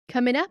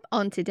Coming up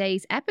on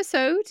today's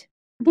episode.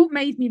 What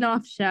made me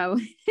laugh, Shell,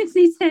 is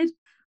he said,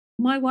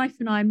 my wife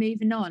and I are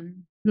moving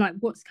on. Like,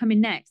 what's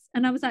coming next?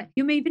 And I was like,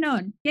 you're moving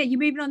on? Yeah, you're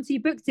moving on to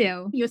your book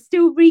deal. You're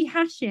still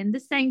rehashing the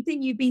same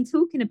thing you've been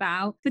talking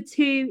about for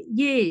 2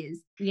 years.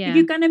 Yeah. If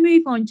you're going to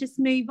move on, just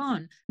move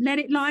on. Let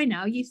it lie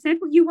now. You said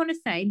what you want to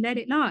say. Let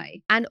it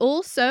lie. And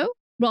also,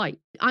 right,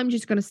 I'm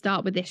just going to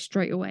start with this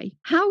straight away.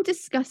 How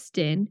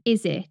disgusting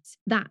is it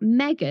that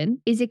Meghan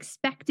is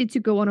expected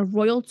to go on a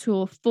royal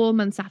tour 4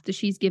 months after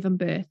she's given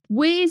birth?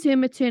 Where's her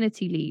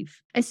maternity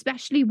leave?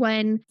 Especially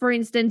when, for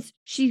instance,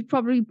 she's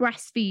probably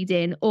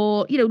breastfeeding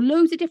or,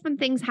 loads of different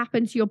things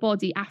happen to your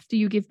body after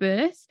you give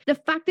birth. The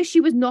fact that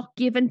she was not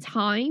given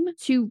time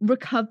to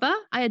recover,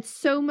 I had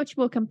so much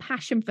more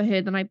compassion for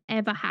her than I've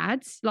ever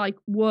had. Like,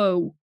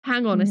 whoa,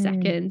 hang on a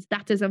second.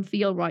 That doesn't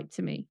feel right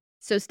to me.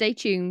 So stay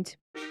tuned.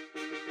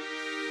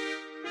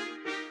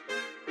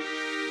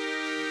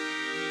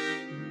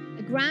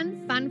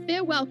 Grand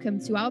fanfare welcome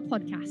to our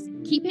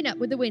podcast, Keeping Up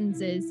with the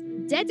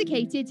Windsors,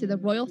 dedicated to the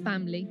royal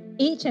family.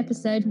 Each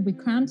episode will be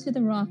crowned to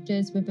the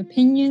rafters with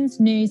opinions,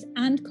 news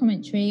and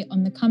commentary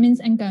on the comings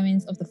and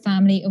goings of the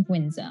family of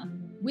Windsor.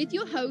 With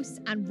your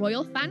hosts and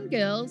royal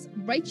fangirls,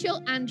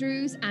 Rachel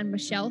Andrews and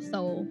Michelle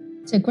Thole.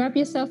 So grab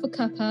yourself a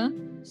cuppa,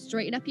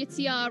 straighten up your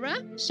tiara,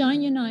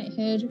 shine your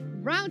knighthood,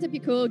 round up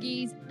your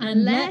corgis,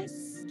 and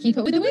let's keep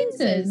up with the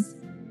Windsors.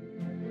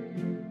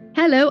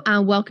 Hello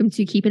and welcome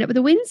to Keeping Up with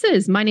the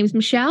Windsors. My name's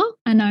Michelle.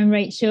 And I'm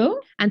Rachel.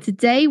 And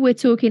today we're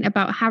talking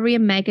about Harry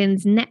and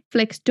Meghan's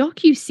Netflix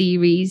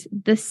docu-series,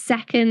 the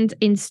second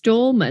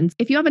installment.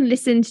 If you haven't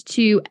listened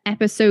to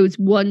episodes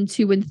 1,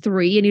 2 and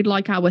 3 and you'd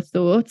like our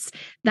thoughts,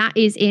 that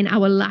is in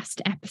our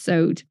last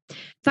episode.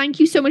 Thank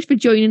you so much for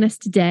joining us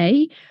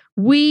today.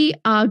 We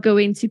are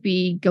going to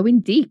be going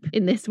deep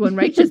in this one,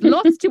 Rachel. There's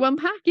lots to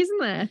unpack, isn't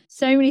there?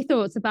 So many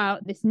thoughts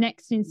about this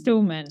next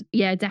installment.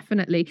 Yeah,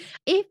 definitely.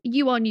 If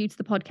you are new to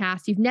the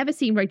podcast, you've never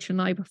seen Rachel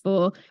and I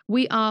before,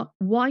 we are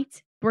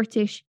white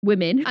British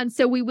women. And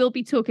so we will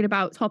be talking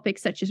about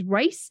topics such as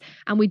race.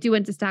 And we do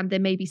understand there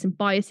may be some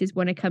biases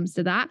when it comes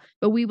to that,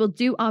 but we will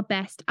do our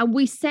best. And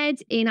we said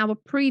in our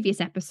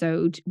previous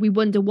episode, we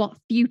wonder what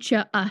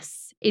future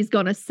us is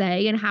going to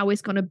say and how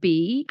it's going to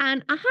be.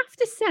 And I have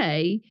to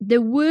say,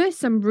 there were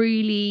some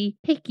really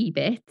picky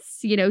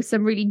bits,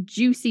 some really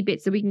juicy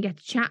bits that we can get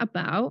to chat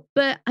about.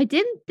 But I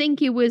didn't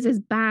think it was as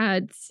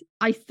bad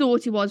I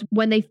thought it was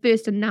when they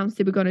first announced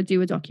they were going to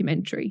do a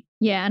documentary.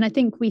 Yeah, and I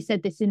think we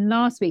said this in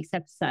last week's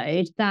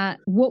episode, that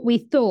what we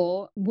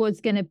thought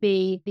was going to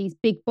be these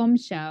big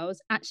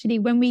bombshells, actually,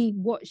 when we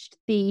watched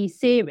the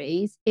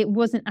series, it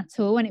wasn't at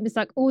all. And it was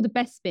like all the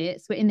best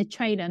bits were in the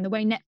trailer, and the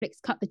way Netflix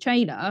cut the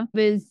trailer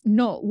was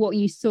not what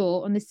you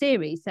saw on the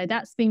series. So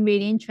that's been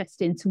really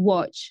interesting to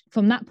watch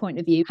from that point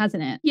of view,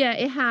 hasn't it? Yeah,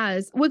 it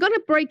has. We're going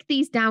to break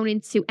these down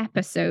into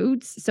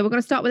episodes. So we're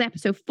going to start with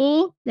episode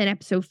 4, then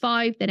episode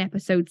 5, then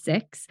episode 6.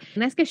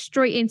 Let's get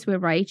straight into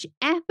it, Rach.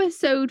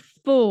 Episode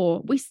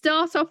 4. We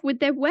start off with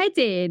their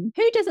wedding.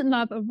 Who doesn't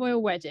love a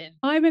royal wedding?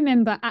 I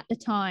remember at the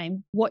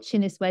time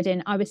watching this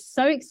wedding, I was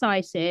so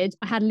excited.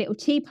 I had a little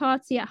tea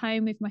party at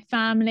home with my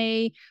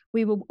family.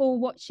 We were all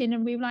watching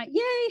and we were like,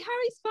 yay,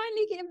 Harry's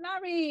finally getting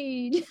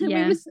married.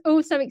 Yeah. We were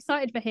all so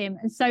excited for him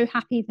and so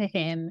happy for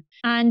him.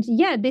 And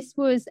yeah, this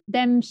was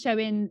them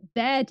showing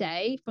their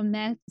day from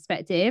their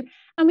perspective.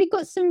 And we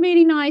got some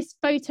really nice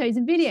photos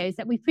and videos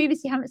that we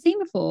previously haven't seen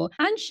before.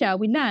 And Shell,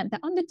 we learned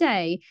that on the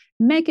day,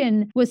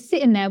 Meghan was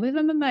sitting there with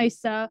a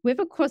mimosa, with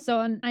a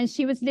croissant, and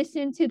she was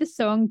listening to the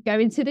song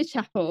Going to the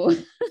Chapel.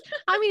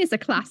 I mean, it's a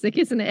classic,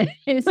 isn't it?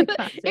 It's a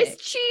classic.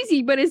 It's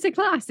cheesy, but it's a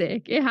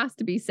classic. It has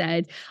to be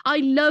said. I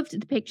loved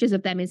the pictures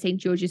of them in St.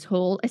 George's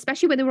Hall,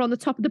 especially when they were on the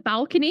top of the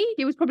balcony.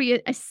 It was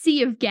probably a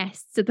sea of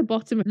guests at the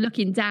bottom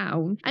looking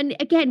down. And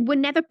again, we're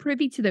never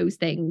privy to those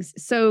things.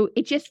 So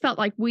it just felt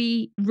like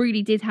we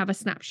really did have a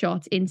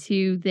snapshot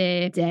into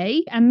their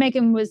day. And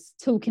Meghan was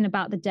talking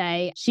about the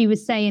day. She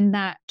was saying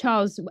that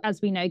Charles,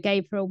 as we know,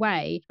 gave her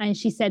away. And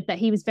she said that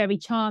he was very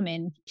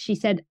charming. She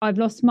said, I've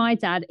lost my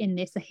dad in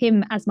this,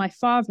 him as my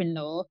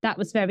father-in-law. That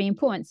was very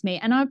important to me.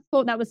 And I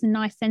thought that was a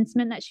nice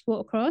sentiment that she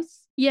brought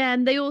across. Yeah,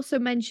 and they also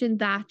mentioned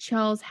that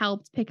Charles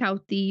helped pick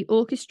out the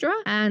orchestra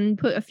and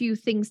put a few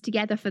things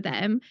together for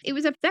them. It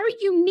was a very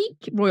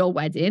unique royal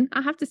wedding,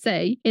 I have to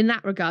say, in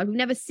that regard. We've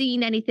never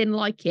seen anything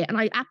like it. And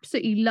I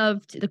absolutely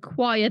loved the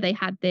choir they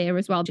had there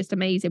as well. Just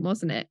amazing,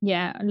 wasn't it?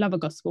 Yeah, I love a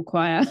gospel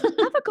choir.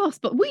 Love a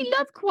gospel. We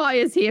love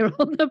choirs here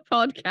on the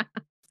podcast.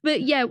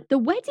 But yeah, the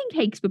wedding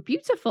cakes were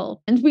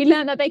beautiful. And we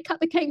learned that they cut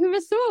the cake with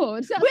a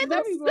sword. That's With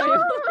very a royal.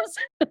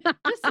 sword!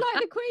 Just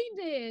like the Queen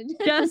did.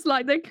 Just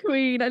like the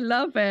Queen. I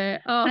love it.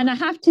 Oh. And I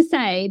have to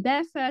say,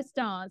 their first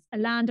dance, A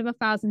Land of a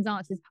Thousand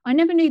Dances, I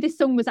never knew this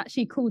song was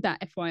actually called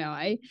that,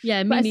 FYI.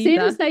 Yeah, me but as neither. soon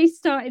as they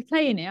started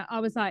playing it,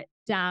 I was like,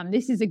 damn,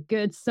 this is a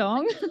good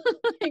song.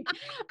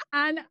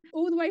 And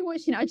all the way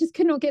watching it, I just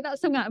could not get that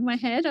song out of my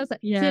head. I was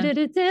like, yeah.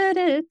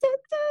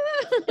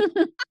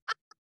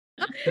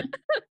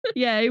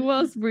 Yeah, it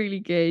was really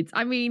good.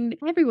 I mean,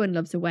 everyone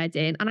loves a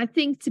wedding. And I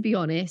think, to be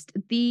honest,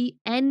 the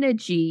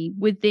energy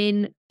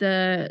within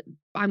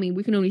I mean,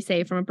 we can only say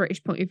it from a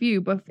British point of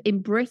view, but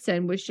in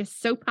Britain was just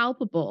so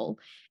palpable.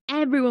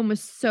 Everyone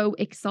was so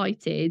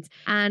excited.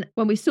 And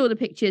when we saw the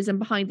pictures and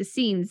behind the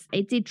scenes,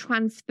 it did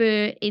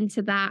transfer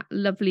into that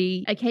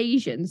lovely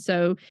occasion.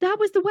 So that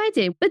was the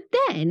wedding. But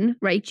then,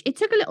 Rach, it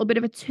took a little bit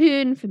of a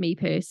turn for me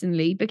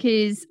personally,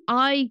 because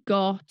I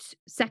got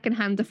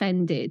secondhand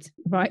offended.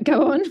 Right,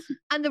 go on.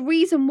 And the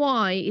reason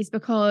why is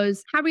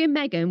because Harry and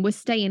Meghan were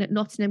staying at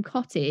Nottingham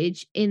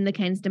Cottage in the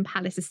Kensington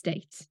Palace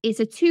estate. It's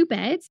a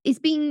 2-bed. It's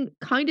being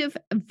kind of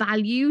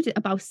valued at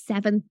about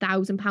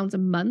 £7,000 a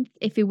month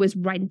if it was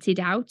rented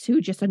out to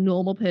just a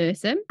normal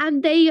person.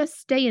 And they are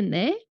staying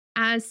there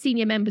as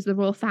senior members of the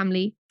royal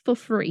family for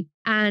free.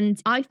 And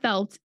I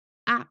felt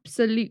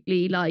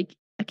absolutely like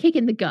a kick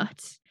in the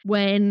gut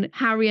when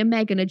Harry and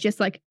Meghan are just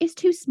like, it's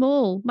too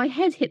small. My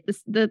head hit I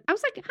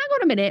was like, hang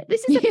on a minute.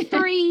 This is a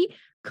free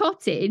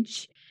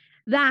cottage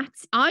that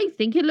I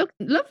think it looked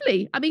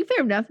lovely. I mean,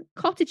 fair enough.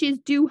 Cottages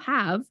do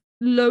have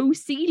low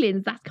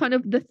ceilings. That's kind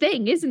of the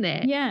thing, isn't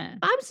it? Yeah.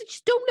 I was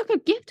just, don't look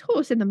a gift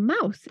horse in the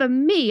mouth. For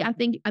me, I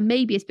think, and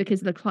maybe it's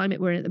because of the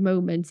climate we're in at the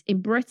moment.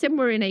 In Britain,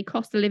 we're in a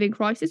cost of living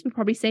crisis. We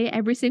probably say it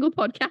every single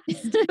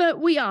podcast, but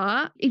we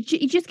are. It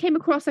just came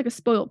across like a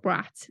spoilt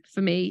brat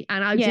for me.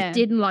 And I just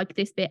didn't like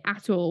this bit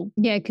at all.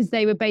 Yeah, because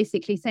they were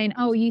basically saying,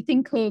 oh, you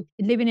think of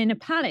living in a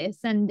palace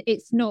and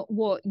it's not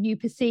what you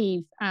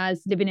perceive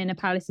as living in a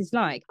palace is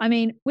like. I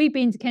mean, we've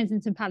been to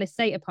Kensington Palace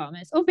State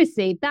Apartments.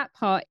 Obviously, that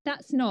part,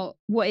 that's not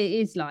what it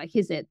is like,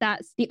 is it?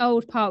 That's the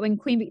old part when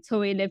Queen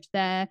Victoria lived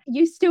there.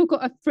 You still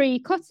got a free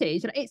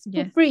cottage. It's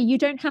for free. You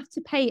don't have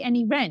to pay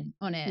any rent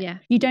on it. Yeah.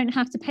 You don't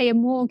have to pay a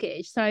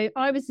mortgage. So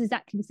I was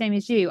exactly the same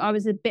as you. I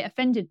was a bit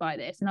offended by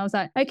this. And I was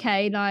like,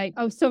 okay, like,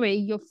 oh, sorry,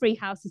 your free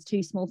house is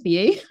too small for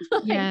you.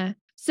 Yeah.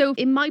 So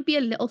it might be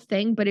a little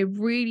thing, but it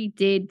really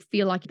did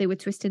feel like they were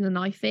twisting the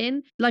knife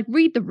in. Like,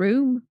 read the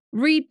room,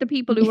 read the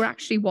people who were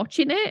actually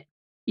watching it.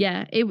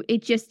 Yeah,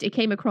 it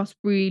came across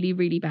really,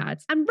 really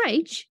bad. And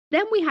Rach,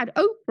 then we had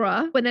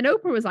Oprah, when then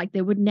Oprah was like,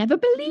 they would never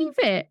believe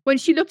it when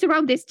she looked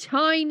around this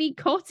tiny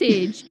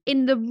cottage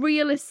in the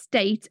real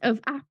estate of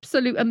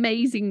absolute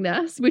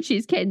amazingness, which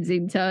is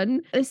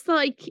Kensington. It's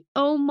like,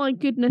 oh my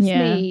goodness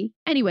me.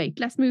 Anyway,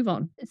 let's move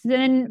on. So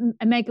then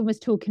Meghan was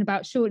talking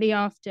about shortly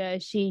after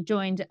she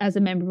joined as a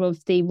member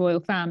of the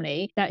royal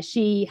family that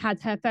she had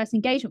her first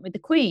engagement with the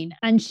Queen.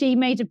 And she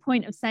made a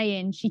point of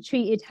saying she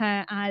treated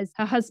her as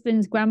her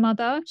husband's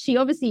grandmother. She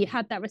obviously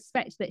had that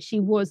respect that she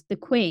was the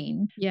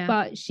Queen,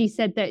 but she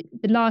said that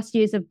the last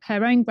years of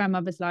her own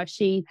grandmother's life,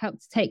 she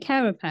helped to take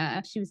care of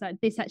her. She was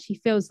like, this actually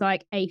feels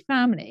like a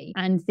family,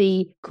 and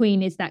the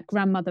Queen is that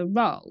grandmother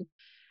role.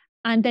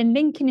 And then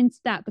linking into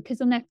that,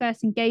 because on their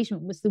first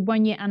engagement was the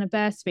 1-year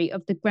anniversary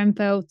of the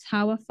Grenfell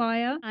Tower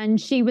fire.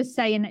 And she was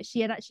saying that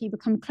she had actually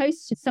become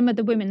close to some of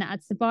the women that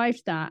had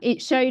survived that.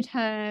 It showed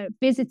her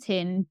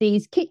visiting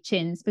these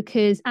kitchens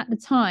because at the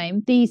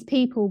time, these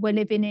people were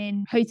living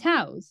in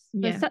hotels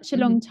for such a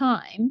long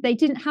time. They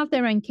didn't have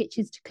their own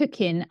kitchens to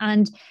cook in.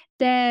 And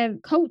their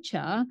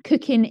culture,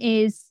 cooking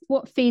is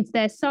what feeds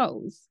their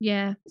souls.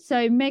 Yeah.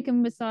 So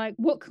Meghan was like,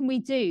 what can we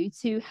do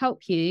to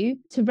help you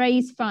to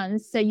raise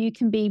funds so you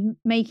can be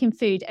making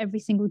food every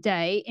single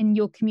day in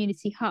your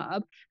community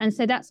hub? And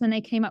so that's when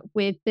they came up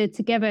with the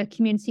Together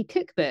Community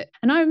Cookbook.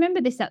 And I remember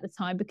this at the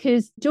time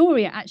because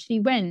Doria actually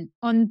went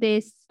on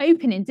this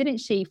opening, didn't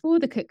she, for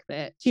the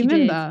cookbook? Do you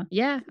remember?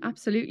 Yeah,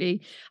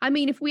 absolutely. I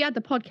mean, if we had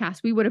the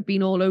podcast, we would have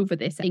been all over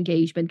this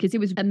engagement because it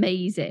was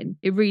amazing.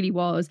 It really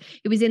was.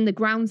 It was in the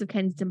grounds of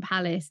Kensington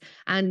Palace,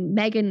 and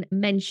Meghan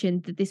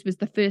mentioned that this was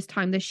the first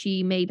time that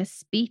she made a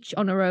speech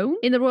on her own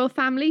in the royal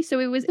family, so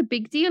it was a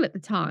big deal at the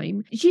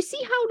time. Do you see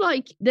how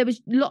like there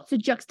was lots of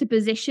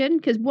juxtaposition?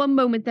 Because one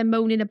moment they're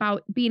moaning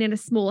about being in a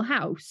small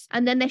house,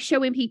 and then they're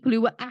showing people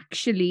who were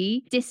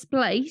actually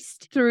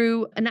displaced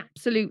through an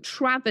absolute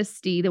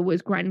travesty that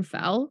was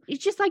Grenfell.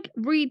 It's just like,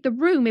 read the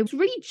room. It was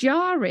really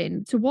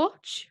jarring to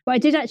watch. But I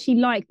did actually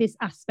like this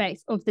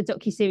aspect of the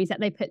docuseries that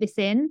they put this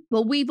in.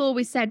 Well, we've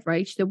always said,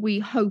 Rach, that we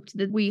hoped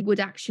that we would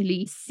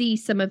actually see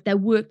some of their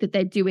work that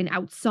they're doing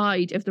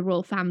outside of the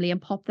royal family and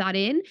pop that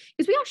in,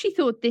 because we actually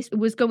thought this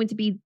was going to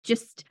be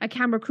just a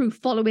camera crew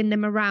following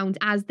them around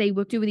as they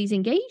were doing these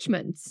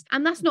engagements,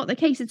 and that's not the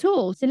case at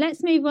all. So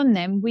let's move on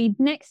then. We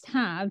next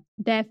have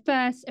their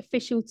first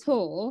official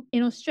tour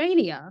in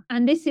Australia,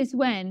 and this is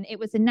when it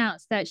was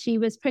announced that she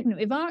was pregnant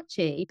with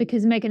Archie,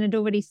 because Meghan had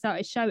already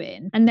started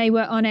showing, and they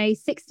were on a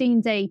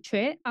 16-day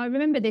trip. I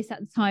remember this at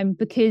the time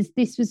because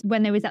this was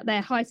when they was at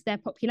their height of their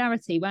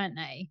popularity, weren't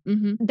they?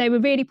 Mm-hmm. They were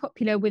really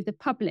popular with the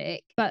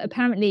public, but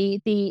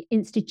apparently the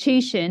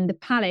institution, the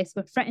palace,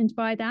 were threatened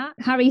by that.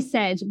 Harry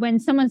said, when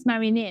someone's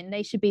marrying in,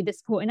 they should be the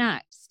supporting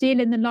act.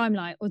 Stealing the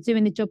limelight or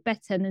doing the job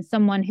better than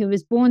someone who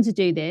was born to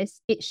do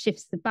this, it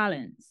shifts the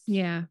balance.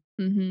 Yeah.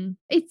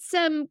 It's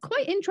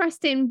quite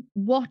interesting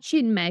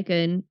watching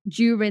Meghan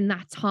during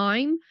that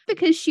time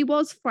because she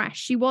was fresh,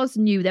 she was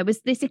new, there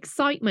was this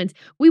excitement.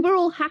 We were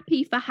all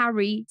happy for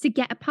Harry to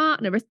get a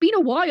partner. It's been a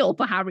while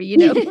for Harry, you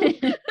know.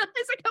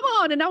 It's like, come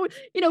on, and now,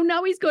 you know,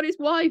 now he's got his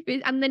wife,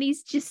 and then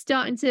he's just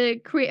starting to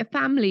create a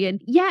family,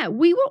 and yeah,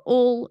 we were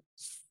all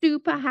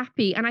super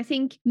happy. And I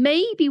think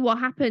maybe what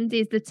happened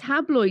is the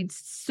tabloids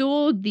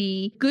saw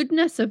the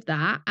goodness of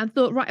that and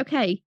thought, right,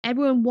 okay,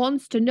 everyone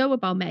wants to know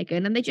about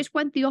Meghan, and they just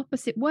went the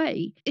opposite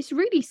way. It's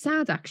really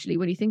sad, actually,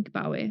 when you think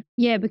about it.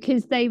 Yeah,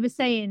 because they were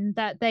saying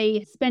that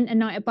they spent a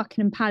night at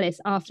Buckingham Palace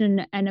after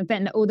an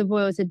event that all the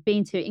royals had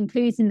been to,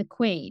 including the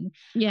Queen.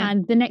 Yeah.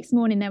 And the next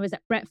morning there was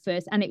at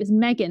breakfast, and it was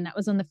Meghan that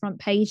was on the front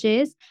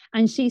pages.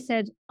 And she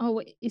said,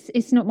 oh,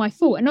 it's not my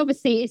fault. And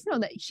obviously it's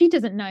not that she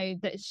doesn't know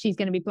that she's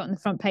going to be put on the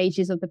front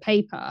pages of the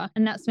paper.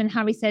 And that's when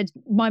Harry said,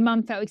 my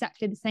mum felt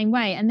exactly the same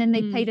way. And then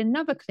they played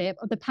another clip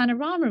of the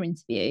Panorama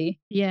interview.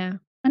 Yeah.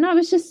 And I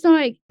was just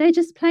like, they're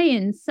just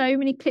playing so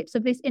many clips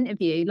of this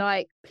interview.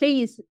 Like,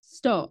 please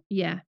stop.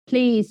 Yeah.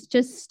 Please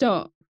just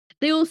stop.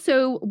 They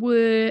also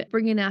were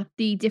bringing up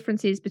the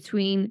differences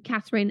between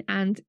Catherine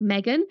and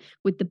Meghan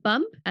with the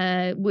bump.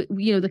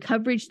 You know, the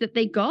coverage that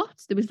they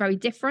got, that was very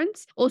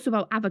different. Also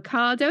about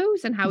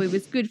avocados and how it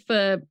was good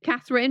for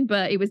Catherine,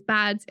 but it was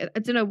bad. I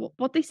don't know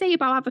what they say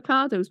about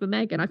avocados with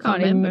Meghan. I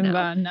can't remember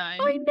now. No.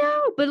 I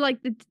know, but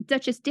like the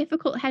Duchess,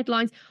 difficult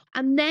headlines.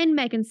 And then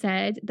Meghan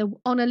said that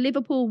on a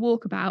Liverpool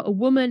walkabout, a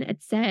woman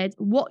had said,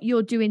 what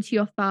you're doing to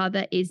your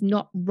father is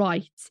not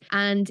right.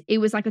 And it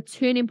was like a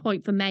turning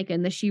point for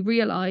Meghan that she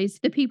realised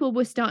the people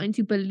were starting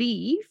to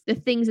believe the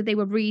things that they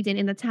were reading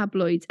in the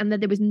tabloids and that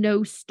there was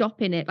no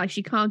stopping it. Like,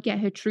 she can't get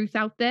her truth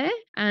out there.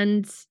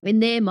 And in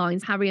their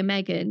minds, Harry and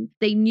Meghan,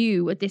 they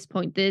knew at this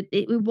point that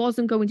it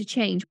wasn't going to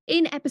change.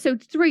 In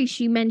episode 3,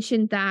 she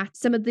mentioned that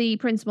some of the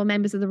principal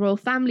members of the royal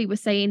family were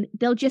saying,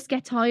 they'll just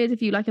get tired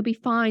of you. Like, it'll be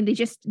fine.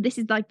 This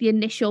is like the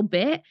initial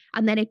bit.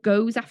 And then it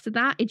goes after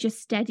that. It just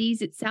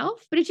steadies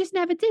itself. But it just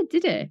never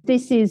did it?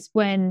 This is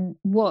when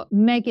what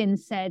Meghan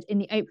said in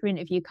the Oprah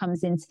interview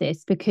comes into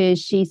this, because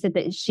she said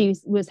that she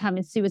was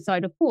having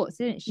suicidal thoughts,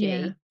 didn't she?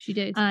 Yeah, she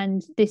did.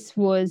 And this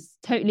was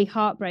totally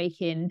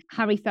heartbreaking.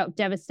 Harry felt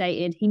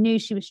devastated. He knew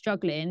she was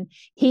struggling.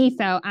 He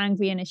felt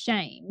angry and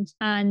ashamed.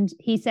 And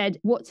he said,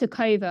 what took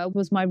over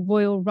was my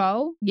royal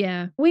role.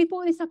 Yeah. We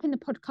brought this up in the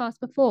podcast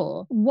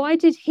before. Why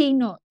did he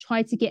not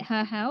try to get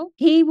her help?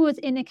 He was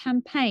in a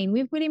campaign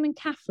with William and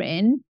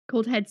Catherine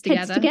called Heads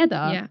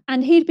Together. Yeah.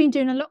 And he'd been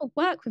doing a lot of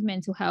work with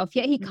mental health,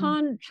 yet he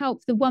can't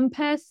help the one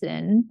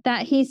person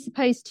that he's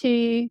supposed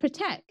to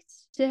protect,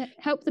 to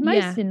help the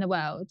most in the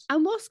world.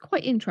 And what's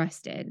quite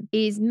interesting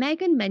is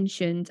Meghan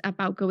mentioned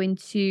about going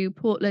to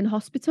Portland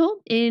Hospital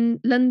in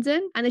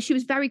London, and that she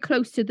was very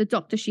close to the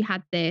doctor she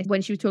had there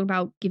when she was talking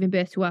about giving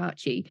birth to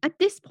Archie. At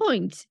this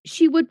point,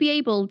 she would be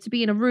able to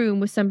be in a room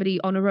with somebody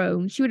on her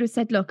own. She would have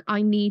said, look,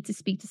 I need to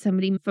speak to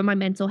somebody for my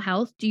mental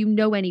health. Do you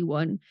know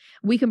anyone?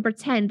 We can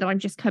pretend that I'm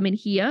just coming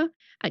here.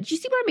 Do you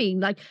see what I mean?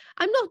 Like,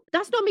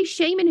 that's not me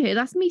shaming her.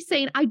 That's me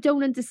saying, I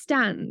don't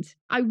understand.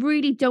 I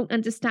really don't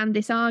understand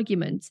this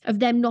argument of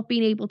them not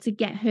being able to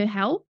get her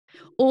help.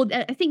 Or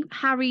I think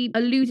Harry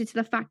alluded to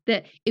the fact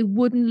that it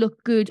wouldn't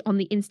look good on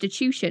the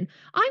institution.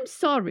 I'm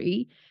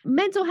sorry.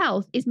 Mental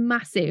health is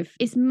massive.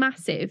 It's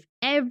massive.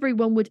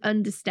 Everyone would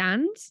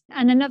understand.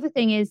 And another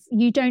thing is,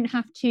 you don't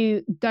have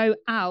to go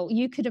out.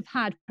 You could have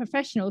had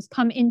professionals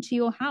come into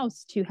your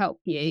house to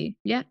help you.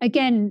 Yeah.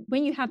 Again,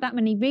 when you have that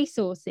many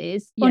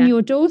resources on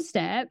your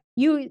doorstep,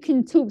 you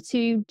can talk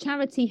to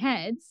charity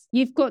heads.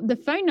 You've got the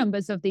phone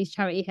numbers of these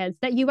charity heads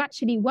that you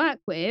actually work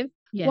with.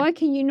 Yeah. Why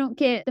can you not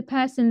get the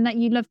person that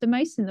you love the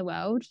most in the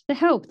world the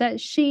help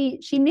that she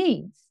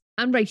needs?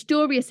 And Rach,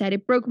 Doria said,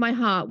 it broke my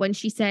heart when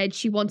she said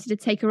she wanted to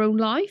take her own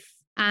life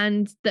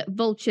and that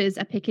vultures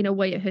are picking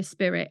away at her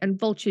spirit. And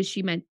vultures,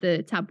 she meant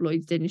the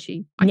tabloids, didn't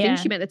she? I think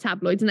she meant the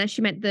tabloids, and then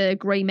she meant the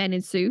grey men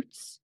in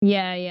suits.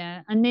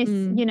 Yeah. And this,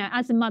 you know,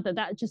 as a mother,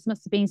 that just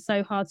must have been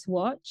so hard to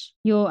watch.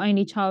 Your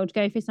only child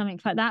go through something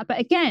like that. But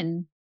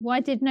again, why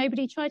did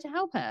nobody try to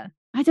help her?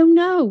 I don't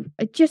know.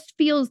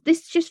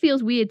 This just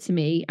feels weird to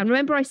me. And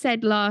remember I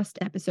said last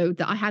episode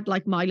that I had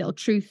like my little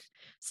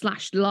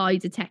truth/lie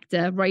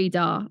detector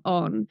radar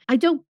on. I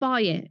don't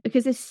buy it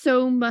because there's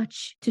so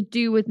much to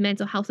do with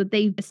mental health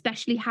that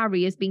especially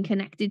Harry, has been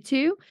connected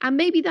to. And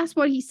maybe that's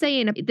what he's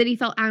saying, that he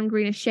felt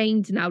angry and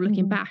ashamed now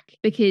looking back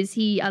because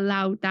he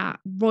allowed that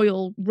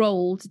royal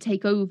role to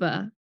take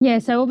over. Yeah,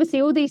 so obviously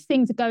all these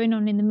things are going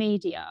on in the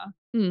media.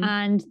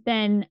 And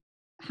then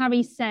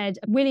Harry said,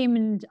 William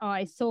and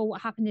I saw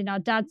what happened in our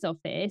dad's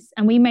office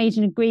and we made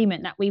an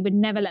agreement that we would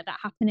never let that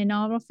happen in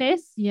our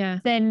office. Yeah.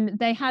 Then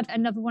they had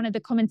another one of the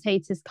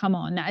commentators come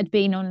on that had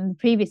been on the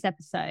previous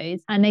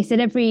episodes, and they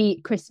said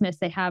every Christmas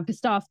they have a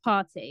staff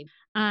party.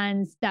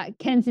 and that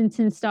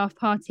Kensington staff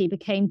party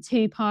became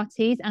two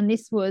parties. And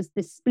this was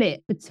the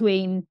split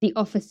between the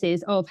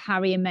offices of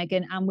Harry and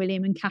Meghan and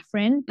William and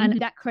Catherine. And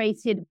that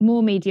created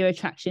more media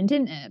attraction,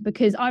 didn't it?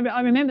 Because I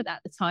remember that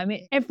at the time,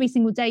 every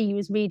single day you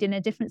was reading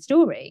a different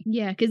story.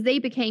 Yeah, because they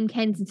became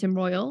Kensington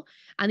Royal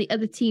and the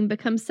other team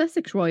becomes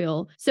Sussex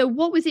Royal. So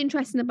what was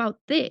interesting about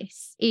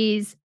this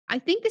is I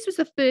think this was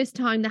the first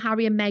time that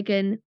Harry and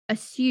Meghan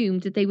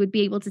assumed that they would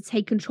be able to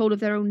take control of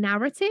their own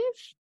narrative.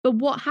 But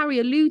what Harry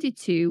alluded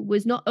to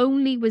was not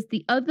only was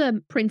the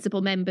other principal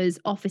members'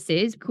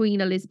 offices,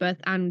 Queen Elizabeth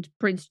and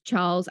Prince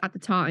Charles at the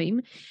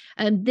time,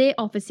 their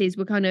offices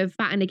were kind of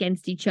batting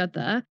against each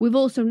other. We've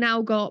also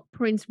now got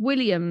Prince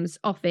William's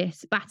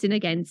office batting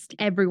against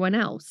everyone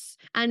else.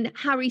 And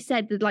Harry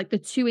said that like the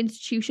two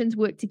institutions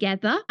work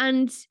together.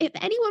 And if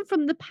anyone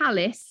from the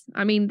palace,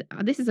 I mean,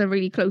 this is a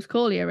really close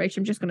call here, Rach,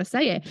 I'm just going to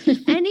say it.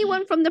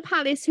 Anyone from the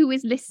palace who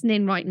is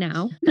listening right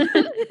now,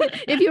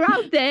 if you're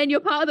out there and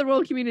you're part of the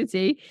royal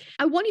community,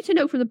 I want you to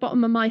know from the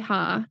bottom of my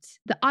heart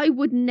that I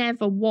would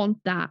never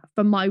want that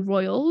for my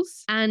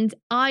royals. And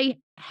I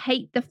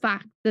hate the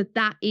fact that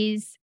that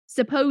is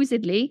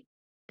supposedly,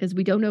 because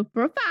we don't know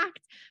for a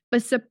fact,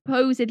 but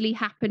supposedly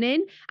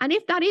happening. And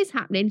if that is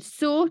happening,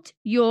 sort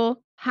your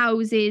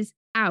houses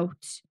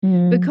out.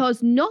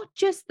 Because not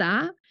just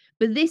that,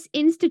 but this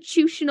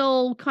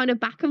institutional kind of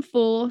back and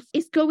forth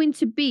is going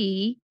to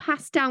be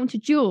passed down to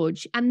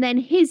George and then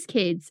his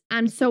kids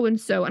and so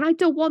and so. And I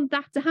don't want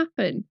that to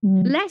happen.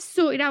 Let's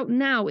sort it out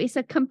now. It's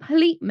a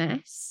complete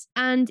mess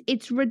and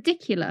it's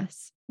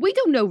ridiculous. We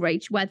don't know,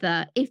 Rach,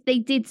 whether if they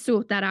did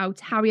sort that out,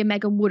 Harry and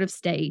Meghan would have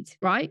stayed,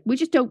 right? We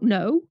just don't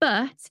know.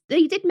 But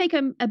they did make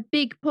a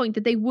big point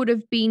that they would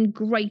have been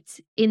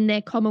great in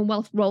their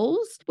Commonwealth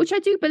roles, which I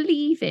do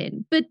believe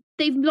in. But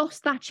they've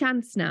lost that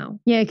chance now.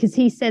 Yeah, because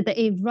he said that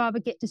he'd rather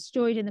get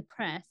destroyed in the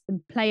press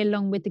than play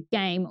along with the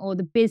game or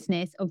the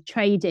business of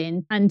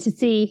trading, and to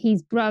see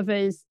his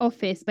brother's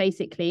office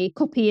basically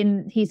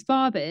copying his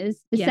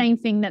father's, the same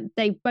thing that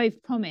they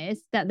both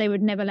promised that they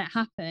would never let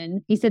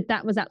happen. He said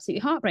that was absolutely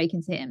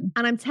heartbreaking to him.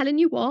 And I'm telling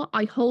you what,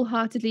 I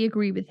wholeheartedly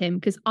agree with him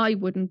because I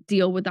wouldn't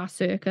deal with that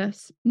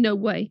circus. No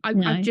way.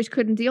 I just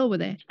couldn't deal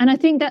with it. And I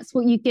think that's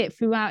what you get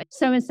throughout.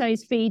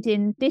 So-and-so's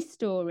feeding this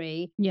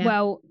story. Yeah.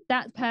 Well,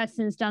 that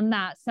person's done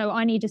that, so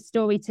I need a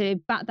story to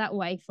back that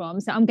away from,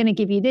 so I'm going to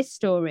give you this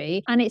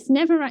story. And it's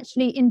never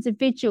actually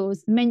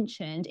individuals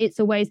mentioned, it's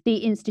always the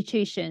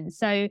institution.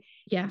 So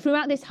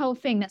throughout this whole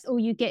thing, that's all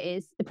you get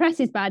is the press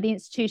is bad, the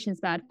institution's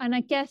bad. And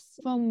I guess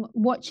from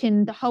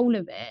watching the whole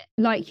of it,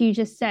 like you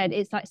just said,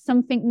 it's like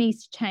something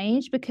needs to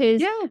change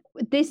because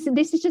this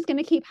is just going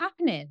to keep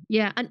happening.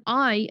 Yeah, and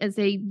I, as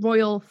a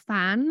royal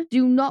fan,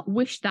 do not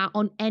wish that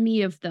on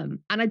any of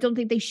them. And I don't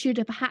think they should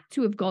have had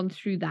to have gone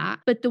through that.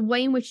 But the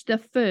way in which the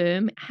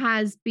firm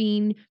has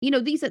been, you know,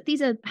 these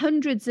are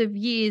hundreds of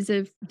years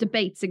of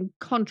debates and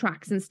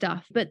contracts and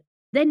stuff, but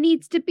there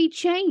needs to be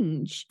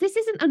change. This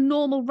isn't a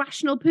normal,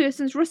 rational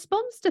person's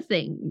response to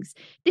things.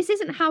 This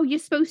isn't how you're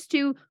supposed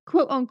to,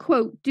 quote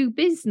unquote, do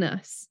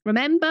business.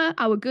 Remember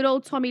our good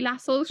old Tommy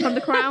Lascelles from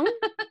The Crown?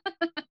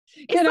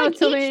 Good old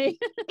Tommy.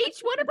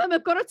 Each one of them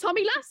have got a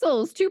Tommy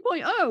Lascelles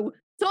 2.0.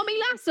 Tommy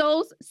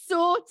Lascelles,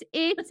 sort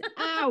it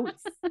out.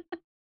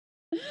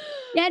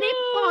 Get it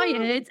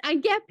fired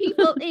and get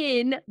people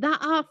in that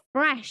are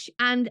fresh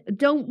and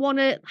don't want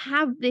to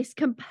have this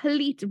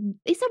complete,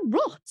 it's a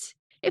rot.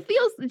 It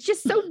feels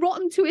just so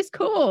rotten to its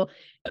core.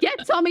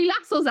 Get Tommy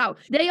Lascelles out.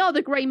 They are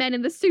the grey men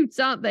in the suits,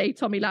 aren't they,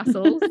 Tommy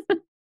Lascelles?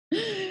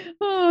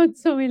 Oh,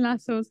 Tommy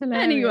Lascelles,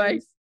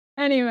 hilarious.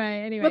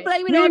 Anyway. We're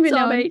blaming on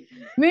Tommy.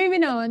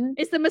 Moving on.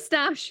 It's the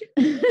moustache.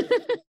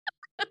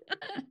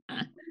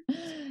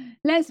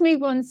 Let's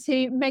move on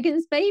to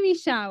Meghan's baby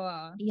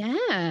shower.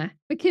 Yeah.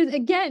 Because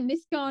again,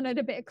 this garnered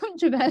a bit of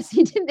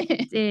controversy, didn't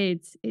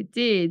it? It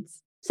did.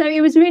 So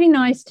it was really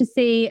nice to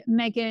see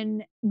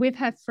Meghan with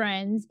her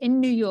friends in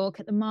New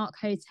York at the Mark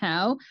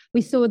Hotel.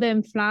 We saw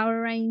them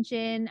flower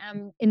arranging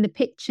in the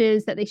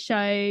pictures that they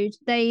showed.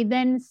 They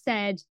then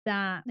said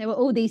that there were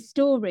all these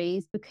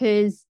stories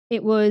because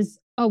it was,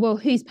 oh, well,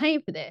 who's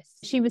paying for this?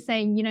 She was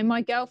saying, you know,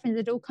 my girlfriends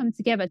had all come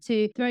together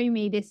to throw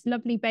me this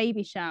lovely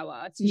baby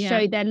shower to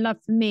show their love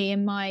for me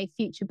and my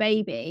future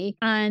baby.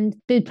 And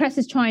the press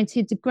is trying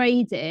to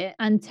degrade it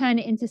and turn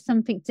it into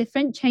something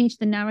different, change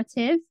the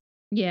narrative.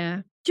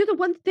 Yeah. Do you know the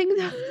one thing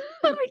that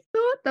I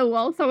thought though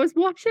whilst I was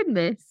watching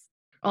this?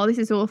 Oh, this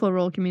is awful,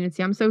 royal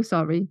community. I'm so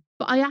sorry.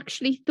 But I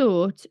actually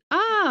thought,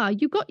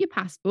 you got your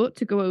passport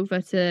to go over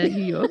to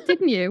New York,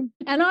 didn't you?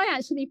 And I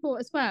actually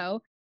thought as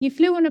well, you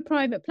flew on a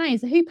private plane,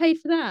 so who paid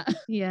for that?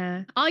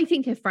 Yeah, I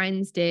think her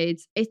friends did.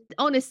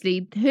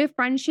 Honestly, her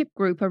friendship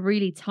group are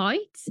really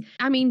tight.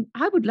 I mean,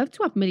 I would love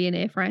to have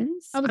millionaire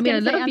friends. I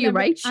love you,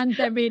 Rach. And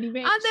they're really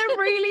rich. And they're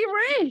really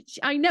rich.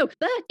 I know.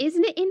 But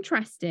isn't it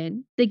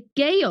interesting? The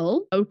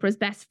Gayle, Oprah's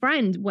best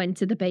friend, went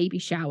to the baby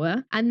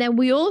shower. And then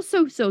we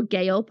also saw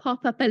Gayle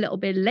pop up a little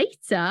bit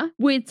later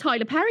with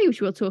Tyler Perry,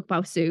 which we'll talk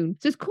about soon.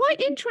 So it's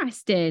quite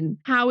interesting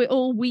how it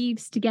all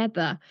weaves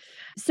together.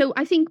 So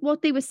I think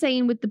what they were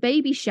saying with the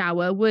baby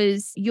shower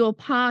was you're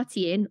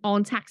partying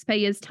on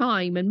taxpayers'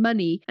 time and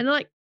money. And they're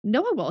like,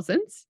 no, I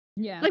wasn't.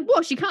 Yeah. Like,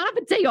 what? She can't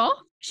have a day off?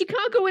 She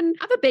can't go and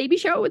have a baby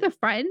shower with her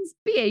friends?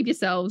 Behave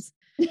yourselves.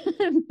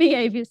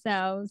 Behave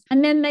yourselves.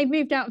 And then they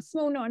moved out of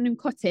small Nottingham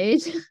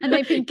Cottage and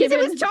they've been Because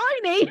given... it was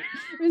tiny.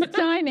 It was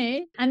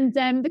tiny. And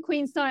the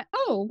Queen's like,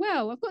 oh,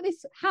 well, I've got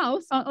this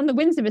house on the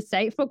Windsor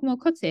estate, Frogmore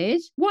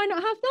Cottage. Why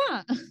not have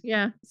that?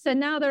 Yeah. So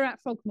now they're at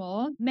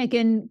Frogmore.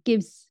 Meghan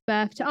gives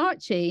birth to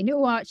Archie.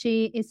 Little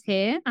Archie is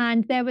here.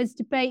 And there was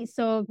debates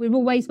of, we're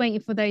always waiting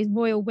for those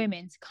royal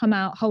women to come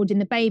out holding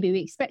the baby. We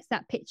expect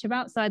that picture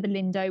outside the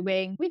Lindo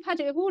wing. We've had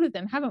it with all of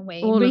them, haven't we?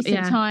 In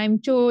recent time,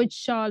 George,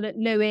 Charlotte,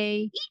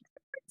 Louis.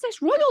 Princess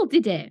Royal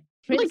did it.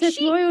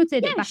 Princess Royal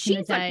did it back in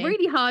the day. She's like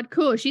really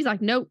hardcore. She's like,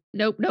 nope.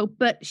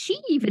 But she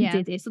even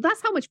did it. So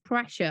that's how much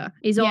pressure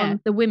is on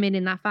the women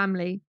in that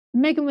family.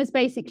 Meghan was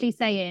basically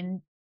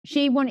saying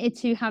she wanted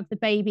to have the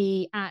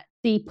baby at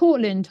the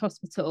Portland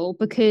hospital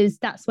because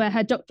that's where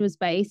her doctor was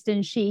based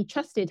and she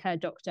trusted her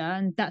doctor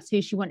and that's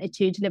who she wanted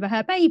to deliver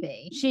her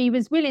baby. She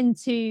was willing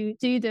to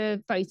do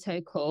the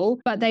photo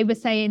call, but they were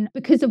saying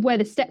because of where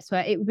the steps were,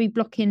 it would be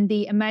blocking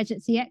the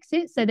emergency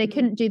exit, so they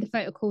couldn't do the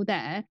photo call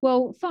there.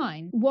 Well,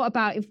 fine. What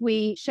about if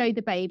we show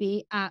the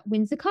baby at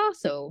Windsor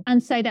Castle?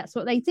 And so that's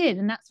what they did.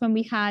 And that's when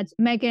we had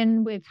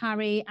Meghan with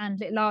Harry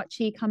and little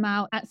Archie come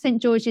out at St.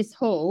 George's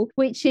Hall,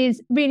 which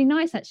is really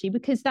nice actually,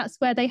 because that's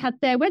where they had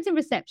their wedding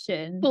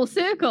reception. Full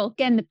circle.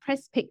 Again, the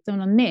press picked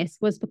on this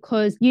was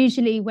because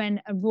usually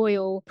when a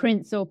royal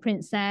prince or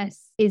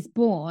princess is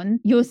born,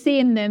 you're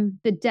seeing them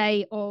the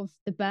day of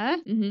the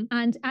birth.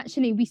 And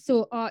actually we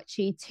saw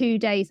Archie 2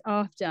 days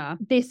after.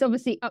 This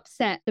obviously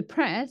upset the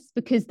press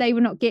because they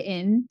were not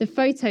getting the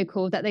photo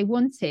call that they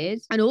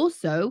wanted. And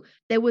also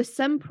there was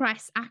some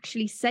press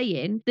actually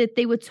saying that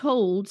they were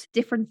told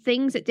different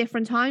things at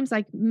different times.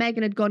 Like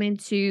Meghan had gone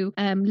into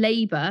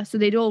labour, so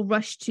they'd all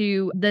rushed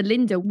to the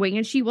Lindo wing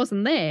and she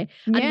wasn't there.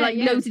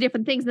 And loads of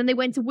different things. And then they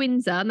went to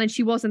Windsor and then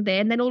she wasn't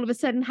there. And then all of a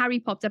sudden Harry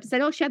popped up and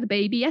said, oh, she had the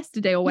baby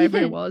yesterday or whatever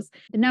it was.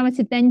 The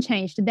narrative then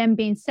changed to them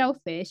being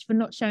selfish for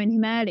not showing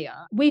him earlier.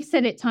 We've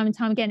said it time and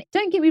time again.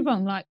 Don't get me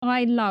wrong. Like,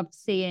 I loved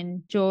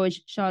seeing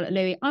George, Charlotte,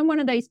 Louis. I'm one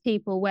of those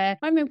people where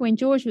I remember when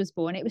George was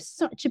born, it was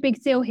such a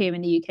big deal here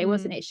in the UK,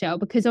 wasn't it, Shell?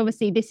 Because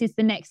obviously this is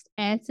the next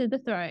heir to the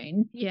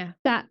throne. Yeah.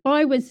 That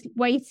I was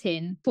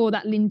waiting for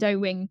that Lindo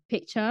wing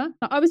picture.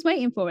 Like, I was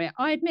waiting for it.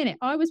 I admit it.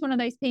 I was one of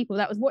those people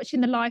that was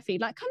watching the live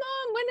feed, like, come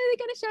on, when are they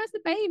going to show us the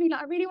baby?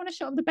 Like, I really want to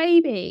show up the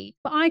baby.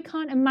 But I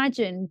can't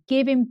imagine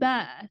giving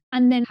birth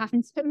and then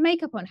having to put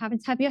makeup on, having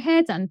to have your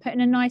hair done,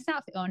 putting a nice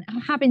outfit on,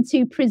 and having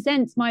to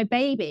present my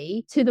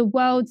baby to the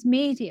world's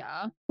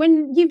media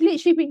when you've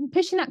literally been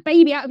pushing that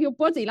baby out of your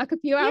body like a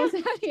few hours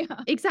earlier.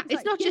 Exactly.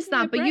 It's like, not just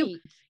that, but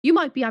you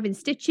might be having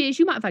stitches,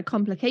 you might have had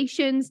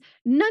complications.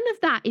 None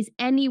of that is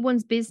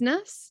anyone's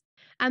business.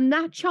 And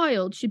that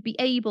child should be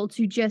able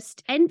to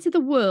just enter the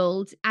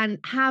world and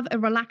have a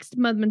relaxed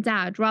mum and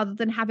dad rather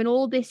than having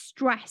all this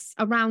stress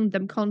around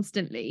them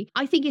constantly.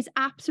 I think it's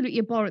absolutely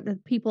abhorrent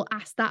that people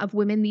ask that of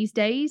women these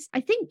days.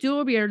 I think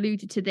Doria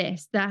alluded to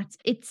this, that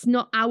it's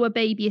not our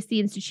baby, it's the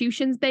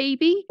institution's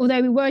baby.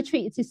 Although we were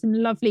treated to some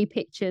lovely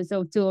pictures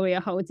of Doria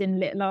holding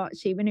little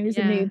Archie when he was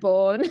a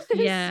newborn.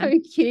 Yeah. So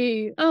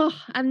cute. Oh,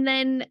 and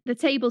then the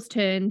tables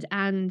turned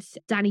and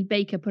Danny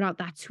Baker put out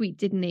that tweet,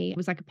 didn't he? It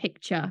was like a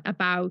picture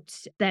about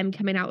them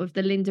coming out of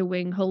the Lindo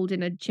wing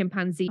holding a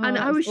chimpanzee. And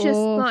I was just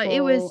awful. like,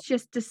 it was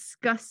just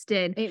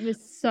disgusting. It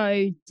was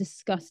so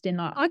disgusting.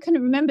 Like, I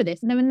couldn't remember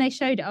this. And then when they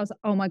showed it, I was like,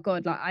 oh my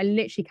God, like, I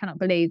literally cannot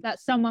believe that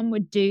someone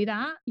would do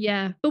that.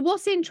 Yeah. But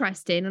what's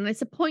interesting, and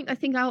it's a point I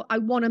think I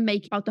want to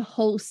make about the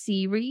whole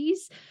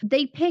series,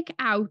 they pick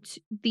out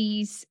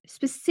these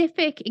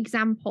specific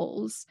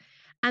examples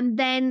and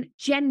then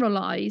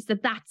generalize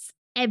that that's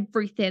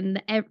everything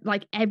that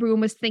like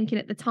everyone was thinking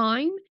at the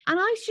time. And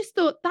I just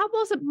thought that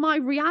wasn't my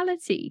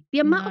reality.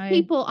 The amount of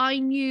people I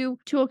knew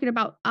talking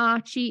about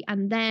Archie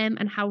and them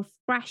and how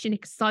fresh and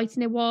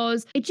exciting it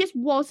was, it just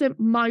wasn't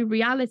my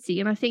reality.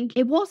 And I think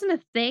it wasn't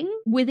a thing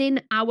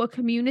within our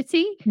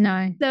community.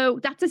 No. So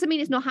that doesn't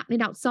mean it's not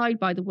happening outside,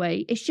 by the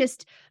way. It's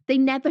just they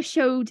never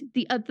showed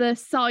the other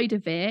side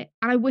of it.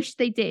 And I wish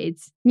they did.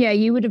 Yeah,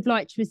 you would have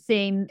liked to have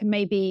seen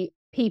maybe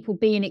people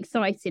being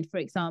excited, for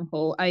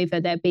example, over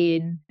there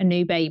being a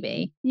new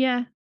baby.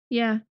 Yeah.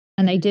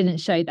 And they didn't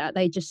show that.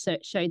 They just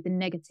showed the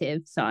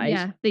negative side.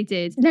 Yeah, they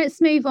did. Let's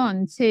move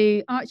on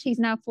to Archie's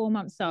now 4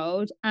 months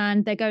old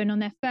and they're going on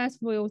their first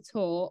royal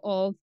tour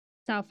of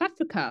South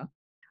Africa.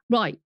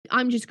 Right.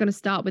 I'm just going to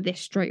start with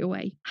this straight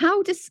away.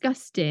 How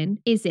disgusting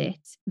is it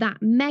that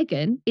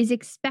Meghan is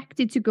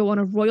expected to go on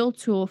a royal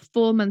tour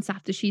 4 months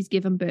after she's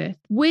given birth?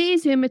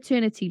 Where's her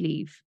maternity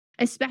leave?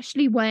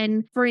 Especially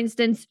when, for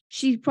instance,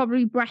 she's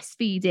probably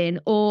breastfeeding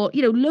or,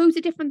 loads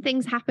of different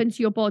things happen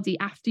to your body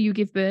after you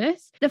give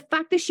birth. The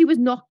fact that she was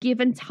not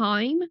given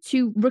time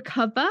to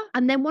recover.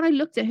 And then when I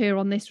looked at her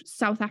on this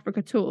South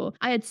Africa tour,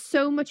 I had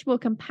so much more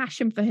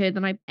compassion for her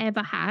than I've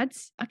ever had.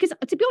 Because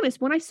to be honest,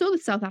 when I saw the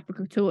South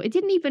Africa tour, it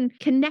didn't even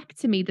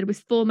connect to me that it was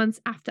 4 months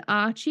after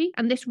Archie.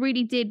 And this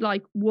really did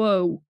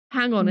whoa.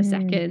 hang on a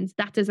second,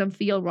 that doesn't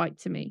feel right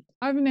to me.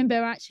 I remember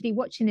actually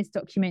watching this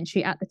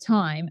documentary at the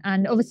time,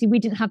 and obviously we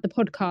didn't have the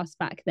podcast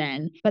back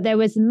then, but there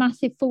was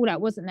massive fallout,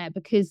 wasn't there?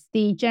 Because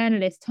the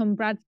journalist Tom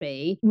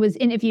Bradby was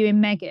interviewing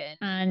Meghan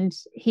and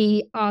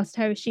he asked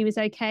her if she was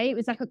okay. It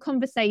was like a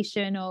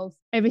conversation of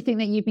everything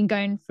that you've been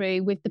going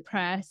through with the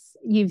press.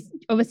 You've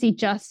obviously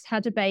just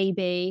had a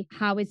baby.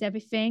 How is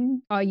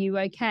everything? Are you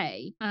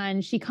okay?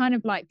 And she kind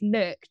of like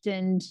looked,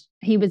 and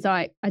he was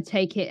like, I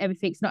take it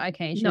everything's not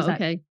okay. And she was like,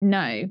 okay.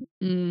 No.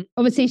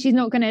 Obviously she's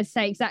not going to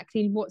say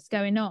exactly what's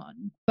going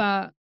on,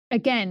 but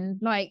again,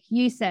 like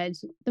you said,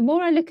 the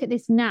more I look at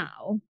this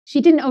now,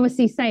 she didn't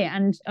obviously say it,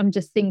 and I'm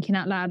just thinking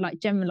out loud, like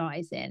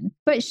generalizing,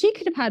 but she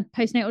could have had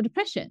postnatal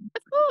depression.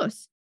 Of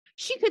course.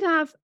 She could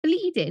have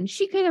bleeding.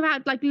 She could have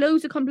had like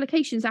loads of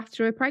complications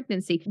after a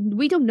pregnancy.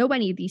 We don't know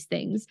any of these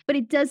things, but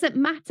it doesn't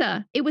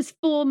matter. It was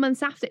 4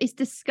 months after. It's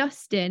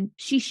disgusting.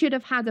 She should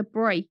have had a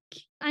break.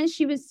 And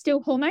she was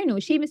still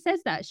hormonal. She even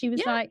says that. She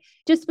was like,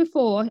 just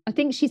before, I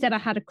think she said I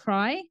had a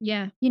cry.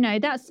 Yeah. You know,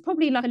 that's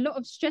probably like a lot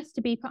of stress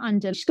to be put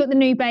under. She's got the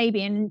new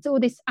baby and it's all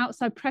this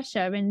outside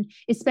pressure, and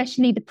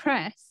especially the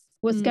press.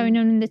 What's going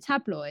on in the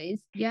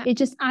tabloids. Yeah. It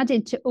just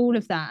added to all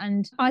of that.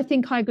 And I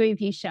think I agree with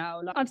you,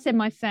 Shell. Like, I've said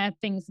my fair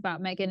things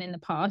about Meghan in the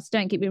past.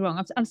 Don't get me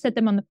wrong. I've said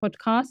them on the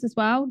podcast as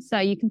well. So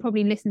you can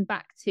probably listen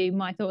back to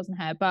my thoughts on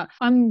her. But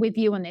I'm with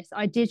you on this.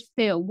 I did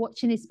feel,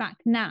 watching this back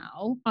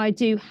now, I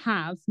do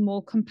have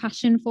more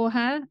compassion for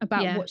her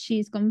about what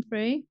she's gone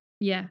through.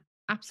 Yeah.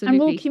 Absolutely.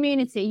 And more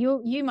community.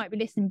 You might be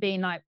listening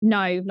being like,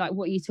 no, like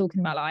what are you talking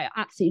about? Like, I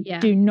absolutely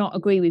do not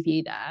agree with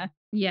you there.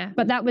 Yeah.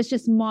 But that was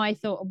just my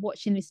thought of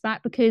watching this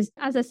back, because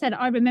as I said,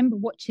 I remember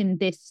watching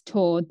this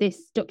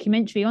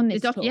documentary on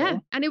this tour. Yeah.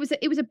 And it was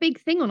a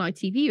big thing on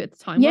ITV at the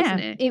time,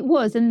 wasn't it? It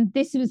was. And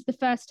this was the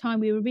first time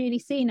we were really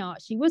seeing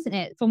Archie, wasn't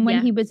it? From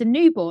when he was a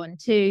newborn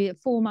to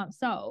 4 months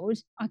old.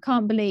 I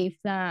can't believe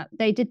that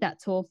they did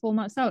that tour 4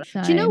 months old.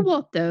 So. Do you know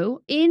what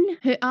though? In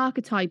her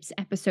Archetypes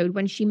episode,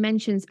 when she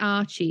mentions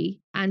Archie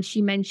and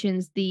she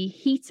mentions the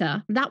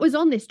heater, that was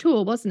on this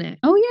tour, wasn't it?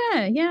 Oh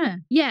yeah, yeah.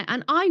 Yeah.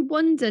 And I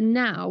wonder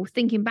now,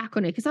 thinking back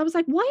on it, because I was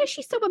like, why is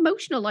she so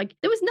emotional? Like,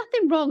 there was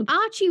nothing wrong.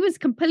 Archie was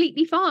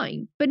completely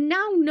fine. But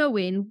now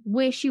knowing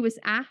where she was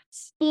at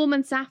 4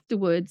 months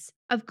afterwards,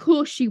 of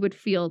course she would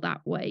feel that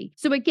way.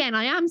 So again,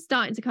 I am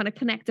starting to kind of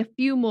connect a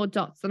few more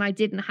dots than I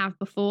didn't have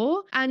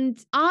before.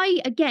 And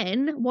I,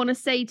 again, want to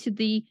say to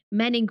the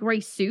men in grey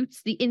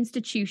suits, the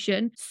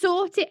institution,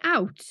 sort it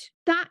out.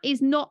 That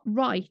is not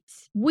right.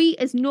 We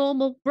as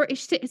normal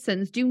British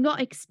citizens do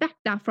not expect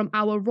that from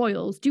our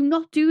royals. Do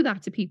not do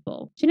that to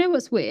people. Do you know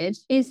what's weird?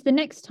 Is the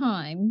next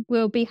time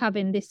we'll be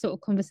having this sort of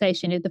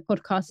conversation, if the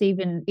podcast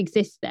even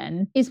exists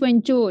then, is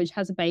when George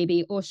has a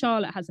baby or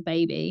Charlotte has a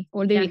baby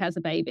or Louis has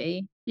a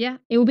baby. Yeah.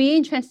 It will be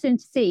interesting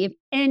to see if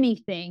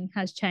anything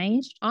has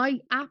changed.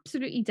 I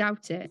absolutely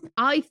doubt it.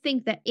 I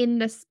think that in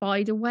the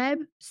spider web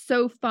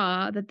so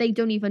far that they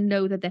don't even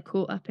know that they're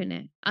caught up in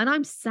it. And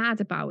I'm sad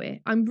about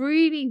it. I'm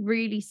really,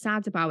 really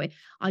sad about it.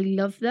 I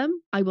love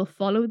them. I will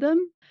follow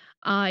them.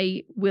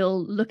 I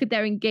will look at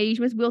their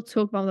engagements. We'll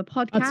talk about the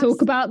podcast. I'll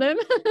talk about them.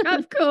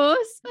 Of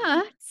course.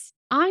 But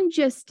I'm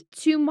just,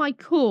 to my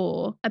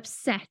core,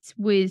 upset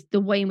with the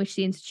way in which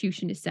the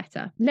institution is set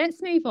up.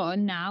 Let's move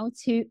on now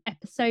to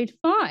episode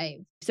 5.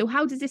 So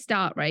how does it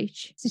start,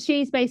 Rach? So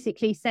she's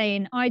basically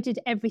saying, I did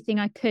everything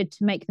I could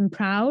to make them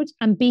proud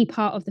and be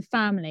part of the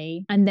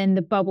family. And then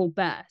the bubble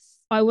burst.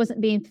 I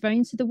wasn't being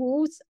thrown to the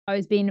wolves. I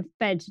was being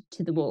fed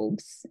to the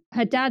wolves.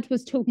 Her dad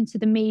was talking to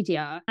the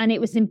media and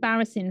it was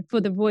embarrassing for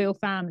the royal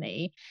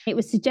family. It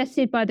was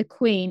suggested by the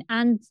Queen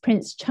and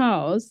Prince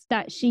Charles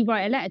that she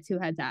write a letter to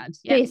her dad.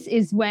 Yep. This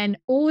is when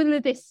all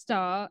of this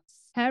starts.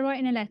 Her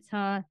writing a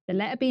letter, the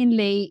letter being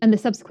leaked, and the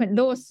subsequent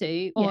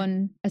lawsuit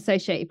on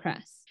Associated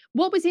Press.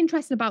 What was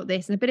interesting about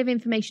this, and a bit of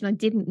information I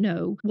didn't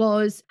know,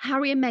 was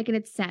Harry and Meghan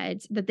had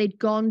said that they'd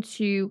gone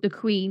to the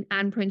Queen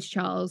and Prince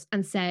Charles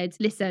and said,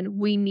 listen,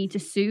 we need to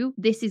sue.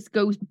 This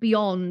goes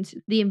beyond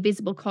the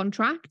invisible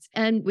contract.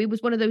 And it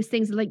was one of those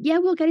things like, yeah,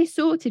 we'll get it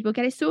sorted. We'll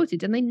get it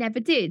sorted. And they never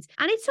did.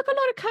 And it took a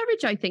lot of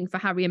courage, I think, for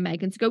Harry and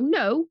Meghan to go,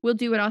 no, we'll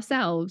do it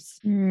ourselves.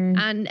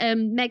 And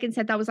Meghan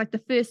said that was like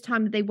the first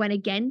time that they went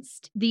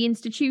against the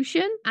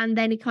institution. And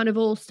then it kind of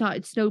all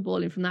started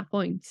snowballing from that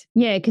point.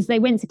 Yeah, because they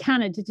went to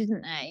Canada,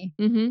 didn't they?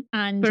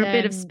 And for a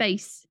bit of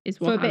space is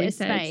what Harry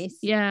said.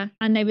 Yeah.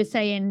 And they were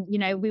saying, you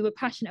know, we were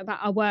passionate about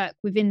our work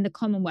within the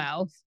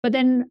Commonwealth. But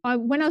then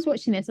when I was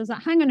watching this, I was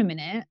like, hang on a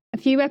minute. A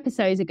few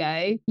episodes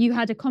ago, you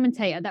had a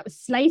commentator that was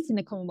slating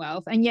the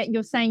Commonwealth, and yet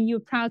you're saying you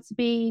were proud to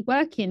be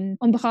working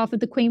on behalf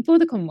of the Queen for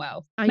the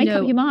Commonwealth. Make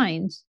up your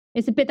mind.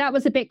 That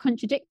was a bit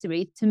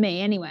contradictory to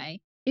me anyway.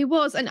 It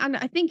was. And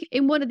I think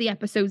in one of the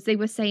episodes, they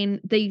were saying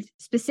they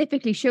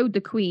specifically showed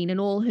the Queen and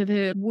all of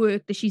her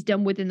work that she's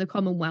done within the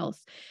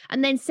Commonwealth,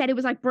 and then said it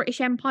was like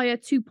British Empire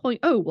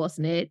 2.0,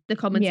 wasn't it? The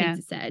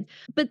commentator said.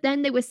 But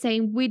then they were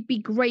saying we'd be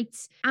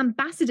great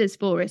ambassadors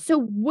for it. So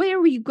where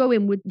are you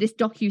going with this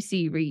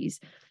docuseries?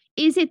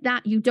 Is it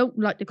that you don't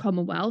like the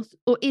Commonwealth,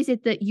 or is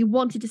it that you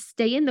wanted to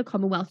stay in the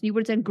Commonwealth and you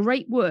would have done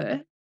great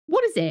work,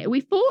 What is it? Are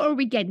we for or are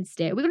we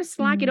against it? Are we going to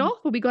slag it Mm. off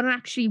or are we going to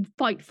actually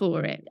fight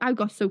for it? I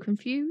got so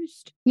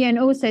confused. Yeah, and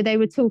also they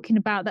were talking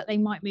about that they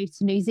might move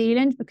to New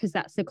Zealand because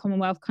that's a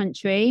Commonwealth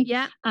country.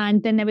 Yeah.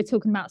 And then they were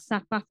talking about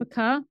South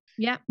Africa.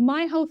 Yeah.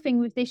 My whole thing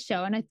with this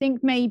show, and I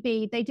think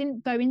maybe they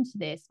didn't go into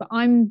this, but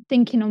I'm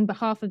thinking on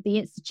behalf of the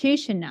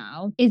institution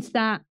now, is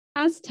that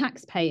as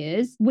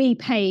taxpayers, we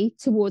pay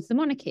towards the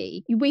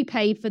monarchy. We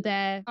pay for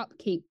their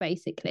upkeep,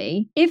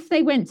 basically. If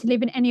they went to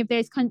live in any of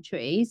those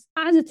countries,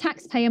 as a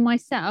taxpayer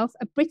myself,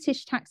 a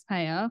British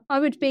taxpayer, I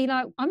would be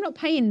like, I'm not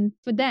paying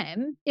for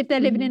them if they're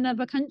living in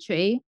another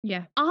country.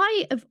 Yeah.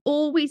 I have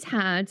always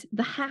had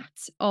the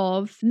hat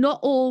of not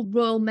all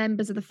royal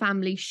members of the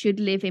family should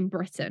live in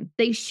Britain.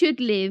 They should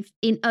live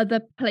in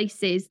other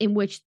places in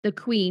which the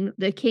Queen,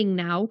 the King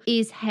now,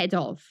 is head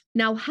of.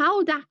 Now,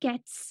 how that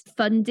gets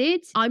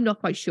funded, I'm not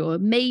quite sure.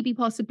 Maybe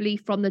possibly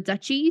from the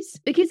duchies,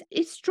 because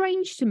it's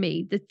strange to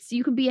me that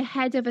you can be a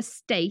head of a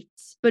state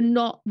but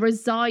not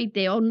reside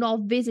there or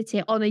not visit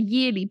it on a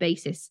yearly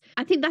basis.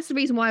 I think that's the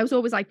reason why I was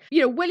always like,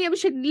 William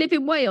should live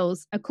in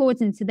Wales.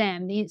 According to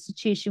them, the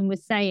institution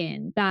was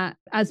saying that,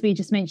 as we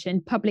just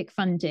mentioned, public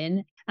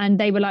funding, and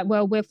they were like,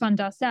 well, we'll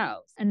fund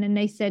ourselves. And then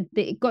they said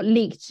that it got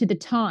leaked to the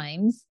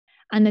Times.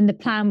 And then the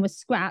plan was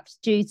scrapped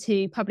due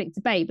to public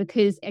debate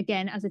because,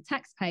 again, as a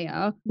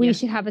taxpayer, we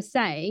should have a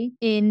say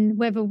in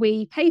whether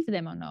we pay for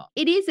them or not.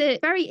 It is a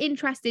very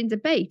interesting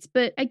debate.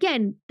 But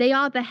again, they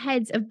are the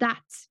heads of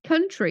that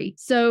country.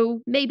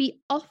 So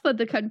maybe offer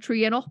the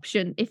country an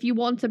option. If you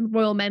want a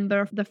royal member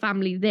of the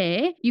family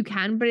there, you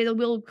can, but it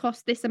will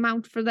cost this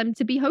amount for them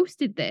to be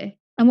hosted there.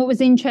 And what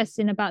was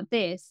interesting about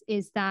this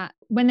is that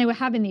when they were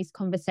having these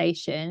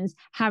conversations,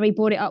 Harry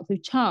brought it up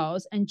with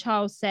Charles and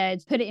Charles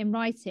said, put it in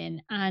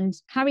writing. And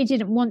Harry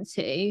didn't want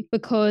to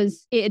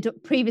because it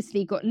had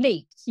previously got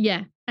leaked.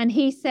 Yeah. And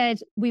he said,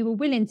 we were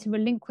willing to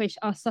relinquish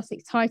our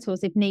Sussex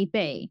titles if need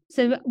be.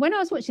 So when I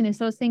was watching this,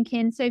 I was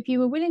thinking, so if you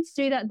were willing to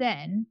do that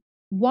then,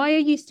 why are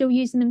you still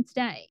using them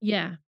today?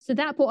 Yeah. So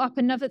that brought up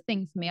another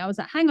thing for me. I was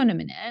like, hang on a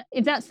minute.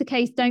 If that's the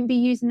case, don't be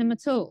using them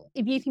at all.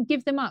 If you can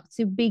give them up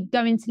to be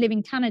going to live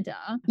in Canada,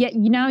 yet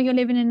now you're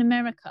living in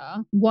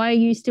America, why are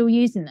you still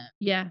using them?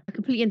 Yeah, I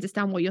completely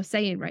understand what you're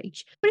saying,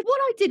 Rach. But what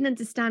I didn't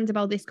understand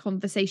about this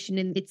conversation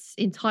in its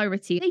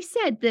entirety, they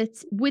said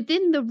that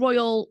within the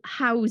royal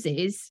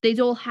houses,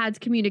 they'd all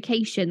had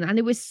communication and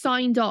it was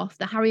signed off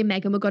that Harry and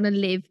Meghan were going to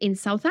live in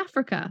South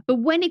Africa. But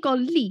when it got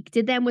leaked,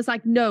 it then was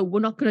like, no, we're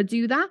not going to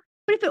do that.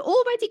 But if it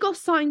already got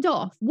signed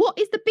off, what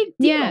is the big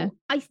deal? Yeah.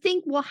 I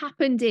think what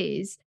happened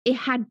is it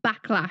had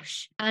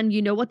backlash. And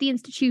you know what the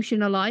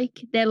institution are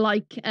like? They're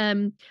like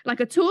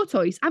a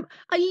tortoise. I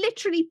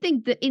literally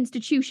think the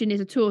institution is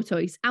a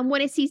tortoise. And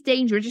when it sees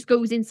danger, it just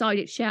goes inside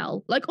its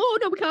shell. Like, oh,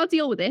 no, we can't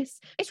deal with this.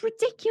 It's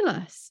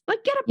ridiculous.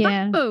 Like, get a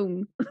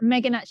backbone.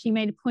 Meghan actually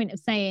made a point of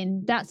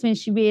saying that's when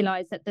she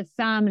realised that the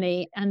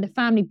family and the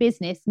family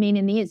business,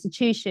 meaning the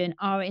institution,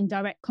 are in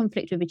direct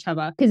conflict with each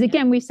other. Because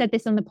again, we've said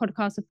this on the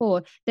podcast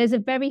before, there's a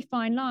very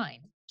fine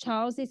line.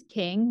 Charles is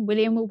king,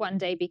 William will one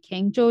day be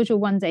king, George will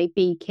one day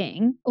be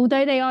king.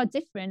 Although they are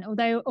different,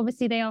 although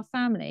obviously they are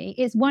family,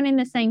 it's one in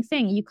the same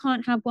thing. You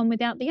can't have one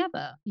without the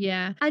other.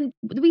 Yeah. And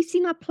we've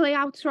seen that play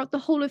out throughout the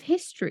whole of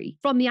history,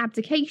 from the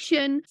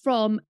abdication,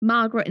 from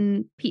Margaret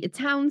and Peter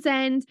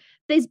Townsend.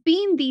 There's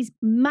been these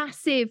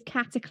massive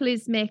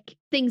cataclysmic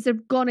things that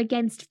have gone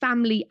against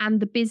family and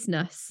the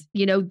business,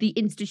 the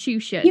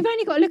institution. You've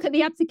only got to look at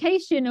the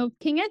abdication of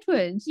King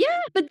Edward.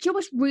 Yeah, but do you know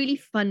what's really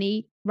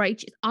funny,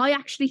 right? I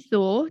actually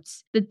thought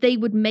that they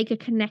would make a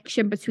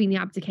connection between the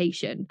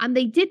abdication and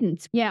they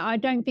didn't. Yeah, I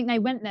don't think they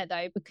went there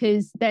though,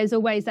 because there's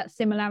always that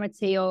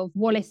similarity of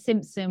Wallis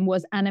Simpson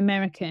was an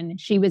American.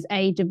 She was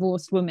a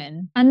divorced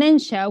woman. And then,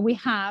 Shell, we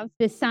have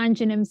the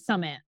Sandringham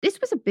Summit. This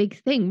was a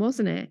big thing,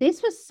 wasn't it?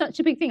 This was such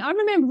a big thing. I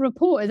remember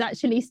reporters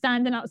actually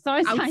standing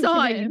outside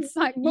Sandringham,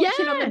 like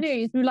watching on the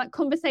news with like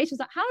conversations.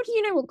 Like, how do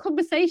you know what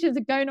conversations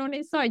are going on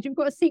inside? You've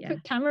got a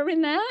secret camera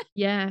in there.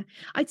 Yeah.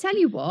 I tell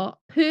you what,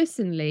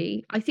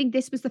 personally, I think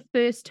this was the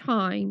first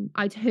time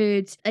I'd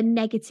heard a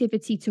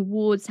negativity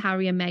towards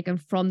Harry and Meghan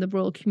from the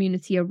royal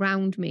community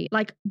around me.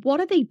 Like, what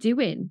are they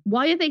doing?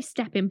 Why are they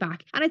stepping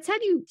back? And I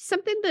tell you,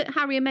 something that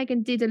Harry and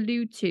Meghan did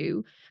allude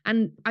to,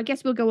 and I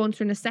guess we'll go on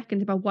to in a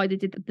second about why they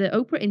did the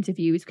Oprah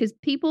interviews, because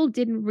people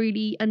didn't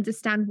really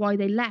understand why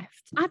they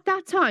left. At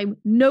that time,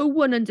 no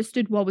one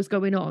understood what was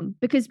going on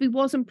because we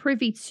wasn't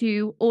privy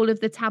to all of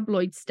the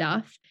tabloid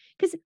stuff.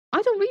 Because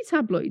I don't read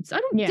tabloids.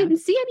 Didn't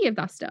see any of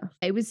that stuff.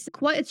 It was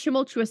quite a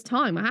tumultuous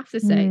time, I have to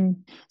say.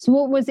 So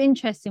what was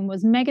interesting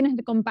was Meghan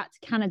had gone back to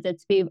Canada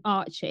to be with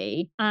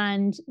Archie,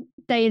 and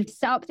they had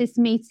set up this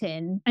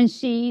meeting, and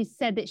she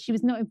said that she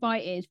was not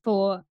invited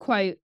for,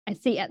 quote, a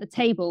seat at the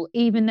table,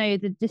 even though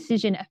the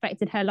decision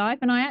affected her life.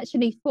 And I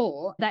actually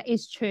thought that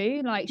is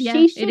true. Like,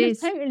 she should have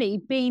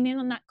totally been in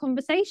on that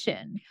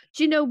conversation.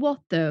 Do you know what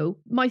though?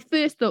 My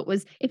first thought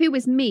was, if it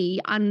was me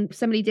and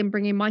somebody didn't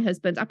bring in my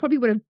husband, I probably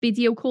would have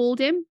video called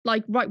him,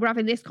 like, right, we're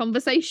having this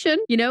conversation,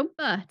 you know?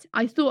 But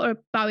I thought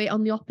about it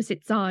on the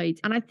opposite side.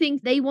 And I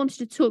think they wanted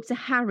to talk to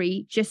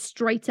Harry just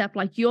straight up,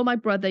 like, you're my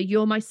brother,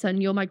 you're my son,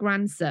 you're my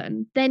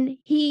grandson. Then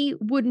he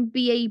wouldn't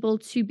be able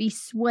to be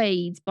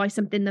swayed by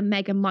something that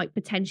Meghan might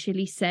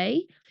potentially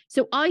say.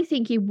 So I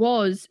think it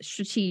was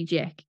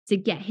strategic to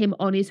get him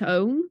on his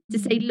own, to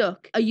say,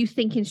 look, are you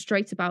thinking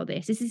straight about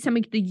this? Is this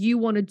something that you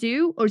want to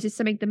do, or is it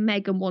something that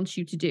Meghan wants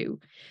you to do?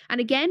 And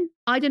again,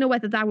 I don't know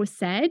whether that was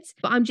said,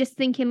 but I'm just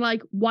thinking,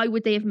 like, why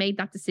would they have made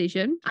that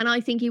decision? And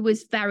I think it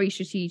was very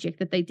strategic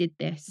that they did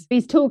this.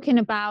 He's talking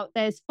about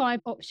there's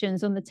 5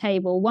 options on the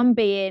table, one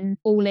being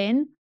all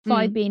in,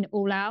 5 being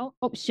all out,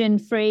 option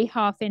 3,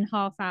 half in,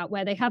 half out,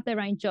 where they have their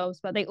own jobs,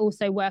 but they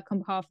also work on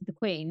behalf of the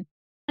Queen.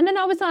 And then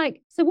I was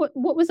like, so what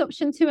was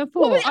option 2 and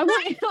 4? I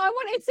wanted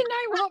to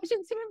know what option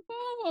 2 and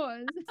 4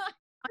 was.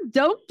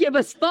 Don't give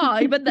us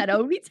 5 and then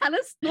only tell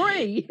us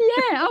 3.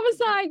 Yeah, I was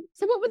like,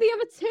 so what were the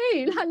other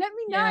 2? Like, let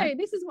me know. Yeah.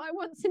 This is what I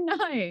want to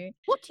know.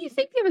 What do you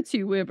think the other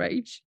 2 were,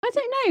 Rach? I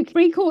don't know.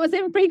 3 quarters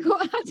in, 3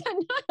 quarters. I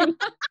don't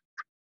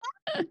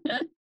know.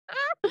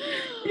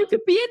 You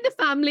could be in the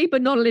family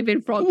but not live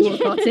in Frogmore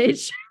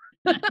Cottage.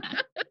 I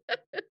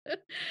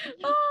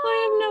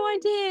have no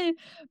idea.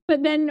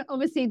 But then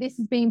obviously this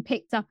is being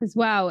picked up as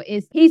well,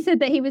 is he said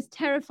that he was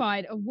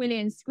terrified of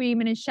William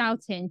screaming and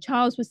shouting.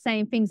 Charles was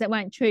saying things that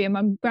weren't true, and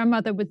my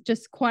grandmother was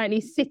just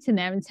quietly sitting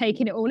there and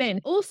taking it all in.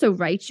 Also,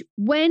 Rach,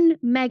 when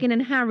Meghan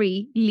and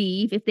Harry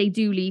leave, if they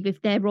do leave,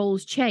 if their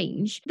roles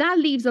change, that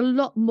leaves a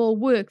lot more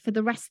work for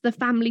the rest of the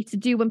family to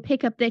do and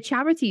pick up their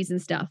charities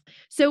and stuff.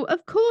 So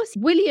of course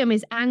William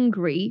is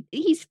angry.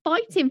 He's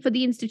fighting for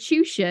the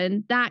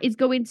institution that is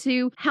going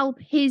to help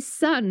his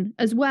son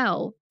as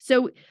well.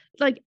 So,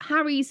 like,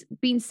 Harry's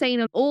been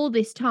saying all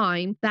this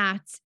time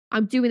that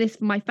I'm doing this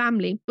for my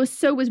family, but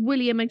so was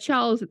William and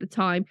Charles at the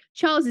time.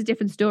 Charles is a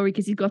different story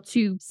because he's got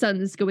 2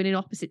 sons going in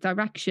opposite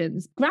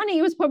directions.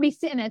 Granny was probably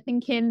sitting there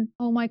thinking,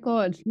 oh my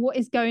God, what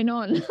is going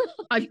on?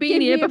 I've been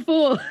here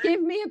before.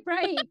 Give me a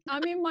break.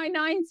 I'm in my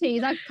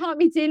 90s. I can't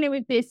be dealing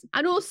with this.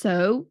 And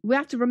also, we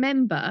have to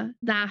remember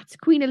that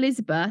Queen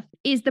Elizabeth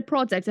is the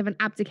product of an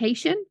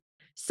abdication.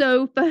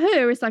 So for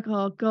her, it's like,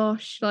 oh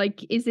gosh,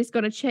 like, is this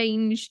going to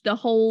change the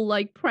whole,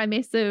 like,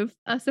 premise of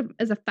us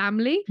as a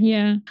family?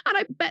 Yeah. And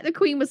I bet the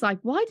Queen was like,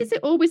 why does it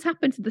always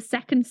happen to the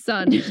second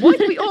son? Why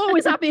do we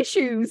always have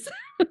issues?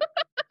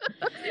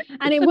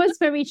 And it was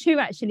very true,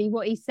 actually,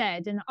 what he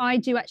said. And I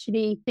do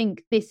actually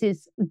think this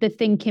is the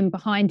thinking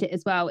behind it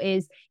as well,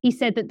 is he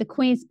said that the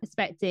Queen's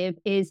perspective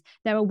is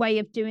they're a way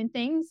of doing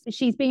things.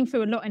 She's been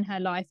through a lot in her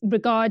life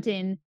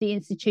regarding the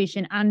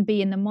institution and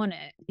being the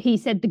monarch. He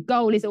said the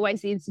goal is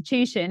always the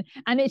institution.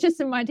 And it just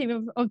reminded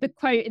me of the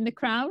quote in The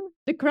Crown.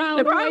 The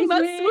Crown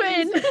must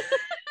win.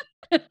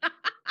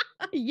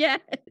 Yes.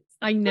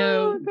 I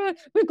know. Oh, God.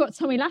 We've got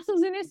Tommy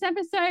Lascelles in this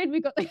episode.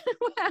 We've got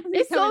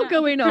it's all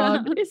going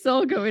on. It's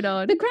all going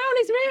on. The Crown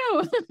is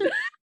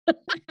real.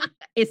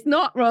 It's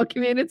not, Royal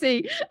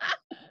Community.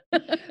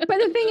 But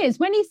the thing is,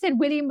 when he said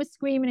William was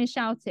screaming and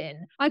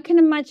shouting, I can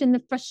imagine the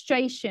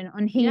frustration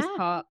on his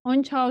part,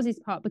 on Charles's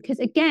part, because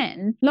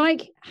again,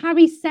 like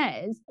Harry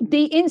says,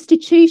 the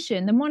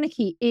institution, the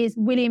monarchy, is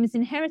William's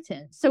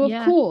inheritance. So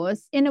of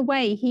course, in a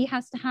way, he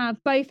has to have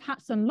both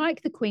hats on,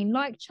 like the Queen,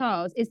 like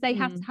Charles, is they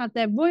have to have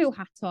their royal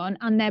hat on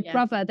and their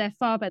brother, their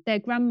father, their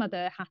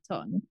grandmother hat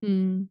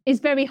on. It's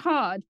very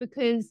hard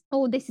because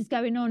all this is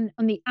going on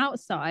the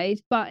outside,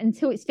 but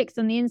until it's fixed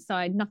on the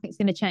inside, nothing's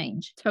going to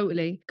change.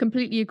 Totally.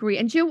 Completely agree.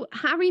 And Jill,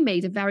 Harry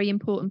made a very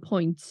important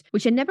point,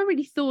 which I never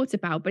really thought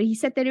about, but he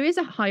said that there is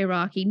a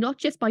hierarchy, not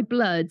just by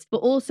blood, but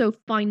also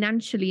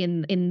financially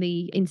in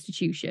the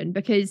institution.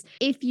 Because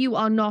if you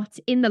are not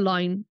in the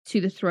line to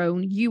the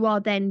throne, you are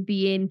then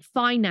being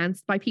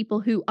financed by people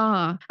who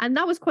are. And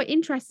that was quite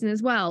interesting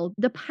as well.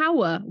 The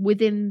power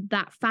within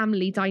that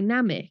family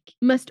dynamic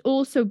must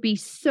also be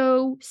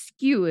so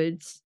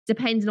skewed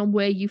depending on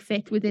where you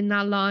fit within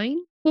that line.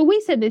 Well,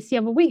 we said this the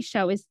other week,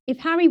 show, is if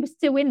Harry was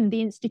still in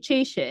the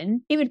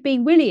institution, it would be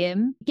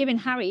William giving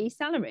Harry his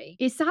salary.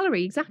 His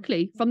salary,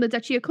 exactly, from the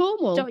Duchy of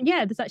Cornwall.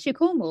 Yeah, the Duchy of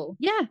Cornwall.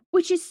 Yeah,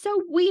 which is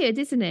so weird,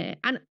 isn't it?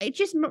 And it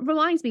just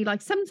reminds me,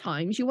 like,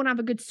 sometimes you want to have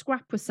a good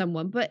scrap with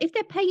someone, but if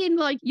they're paying,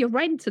 like, your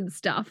rent and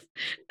stuff,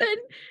 then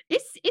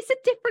it's a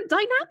different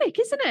dynamic,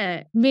 isn't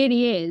it?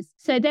 Really is.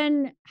 So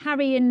then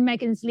Harry and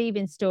Meghan's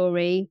leaving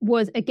story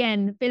was,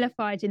 again,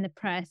 vilified in the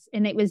press,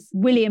 and it was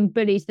William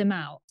bullied them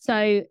out.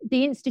 So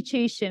the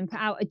institution put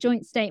out a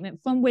joint statement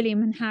from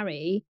William and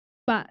Harry,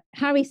 but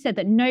Harry said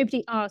that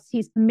nobody asked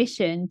his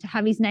permission to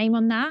have his name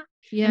on that.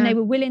 Yeah. And they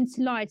were willing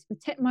to lie to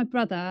protect my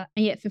brother,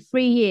 and yet for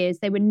 3 years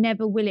they were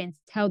never willing to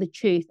tell the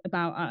truth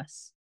about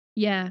us.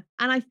 Yeah.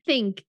 And I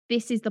think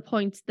this is the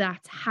point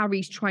that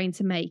Harry's trying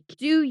to make.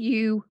 Do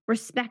you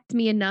respect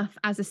me enough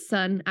as a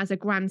son, as a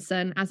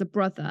grandson, as a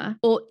brother,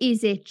 or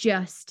is it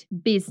just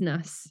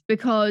business?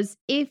 Because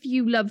if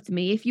you loved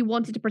me, if you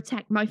wanted to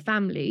protect my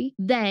family,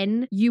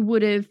 then you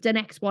would have done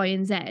X, Y,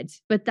 and Z.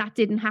 But that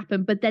didn't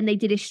happen. But then they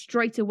did it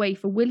straight away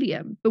for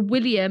William. But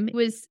William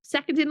was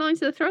second in line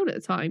to the throne at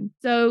the time.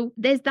 So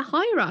there's the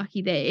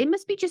hierarchy there. It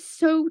must be just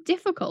so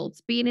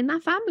difficult being in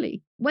that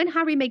family. When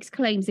Harry makes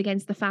claims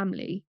against the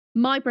family,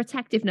 my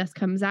protectiveness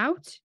comes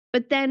out.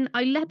 But then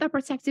I let that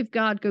protective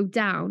guard go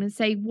down and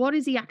say, what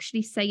is he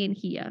actually saying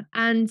here?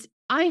 And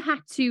I had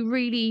to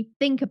really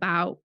think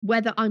about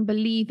whether I'm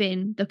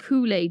believing the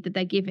Kool-Aid that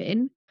they're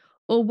giving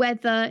or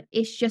whether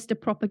it's just a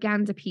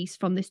propaganda piece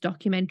from this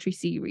documentary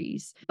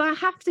series. But I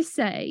have to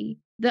say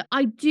that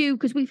I do,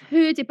 because we've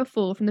heard it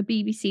before from the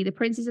BBC, The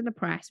Princes and the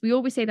Press. We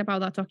always say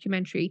about that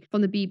documentary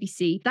from the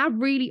BBC. That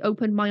really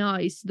opened my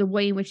eyes to the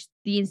way in which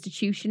the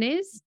institution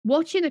is.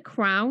 Watching The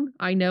Crown,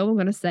 I know I'm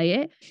going to say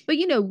it, but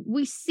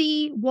we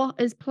see what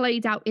has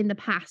played out in the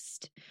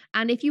past.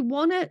 And if you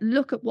want to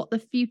look at what the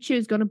future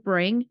is going to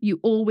bring, you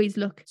always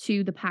look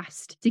to the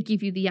past to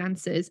give you the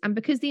answers. And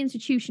because the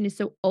institution is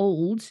so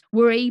old,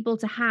 we're able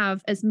to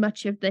have as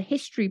much of the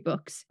history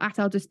books at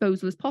our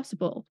disposal as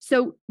possible.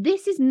 So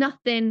this is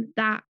nothing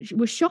that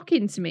was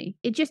shocking to me.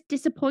 It just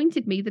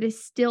disappointed me that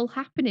it's still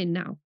happening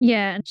now.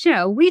 Yeah. And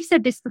Shell, we've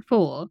said this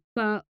before,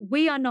 but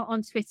we are not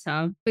on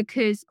Twitter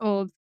because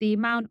of the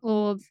amount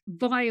of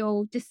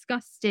vile,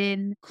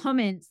 disgusting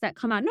comments that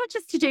come out, not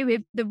just to do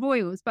with the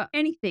royals, but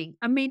anything.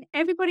 I mean,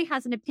 everybody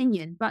has an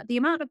opinion, but the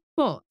amount of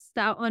bots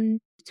that are on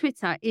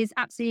Twitter is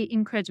absolutely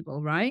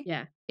incredible, right?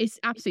 Yeah,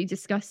 it's absolutely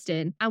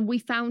disgusting. And we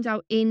found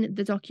out in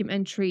the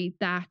documentary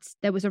that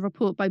there was a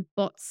report by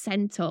Bot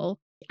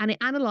Central, and it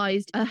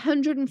analysed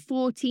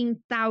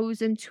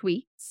 114,000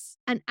 tweets.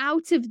 And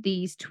out of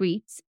these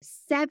tweets,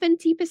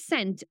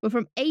 70% were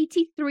from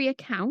 83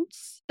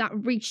 accounts that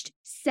reached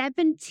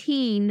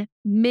 17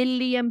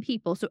 million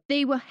people. So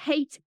they were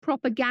hate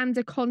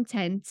propaganda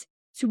content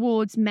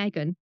towards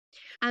Meghan.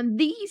 And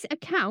these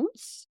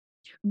accounts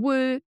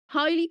were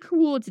highly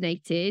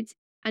coordinated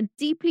and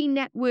deeply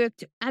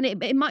networked. And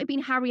it might have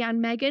been Harry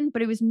and Meghan,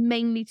 but it was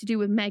mainly to do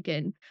with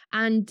Meghan.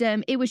 And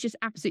it was just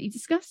absolutely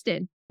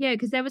disgusting. Yeah,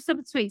 because there were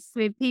some tweets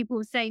with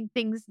people saying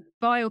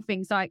vile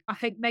things like, I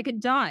hope Meghan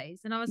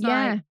dies. And I was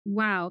like,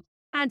 wow.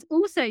 And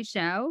also,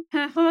 Shell,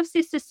 her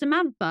half-sister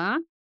Samantha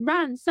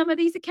ran some of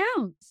these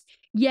accounts.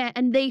 Yeah,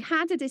 and they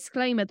had a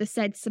disclaimer that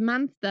said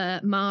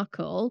Samantha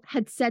Markle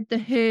had said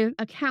that her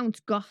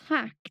account got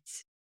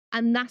hacked.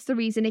 And that's the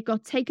reason it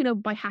got taken over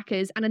by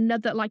hackers, and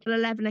another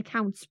 11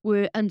 accounts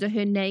were under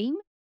her name.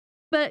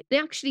 But they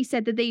actually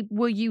said that they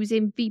were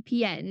using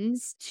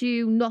VPNs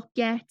to not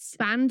get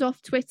banned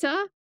off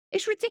Twitter.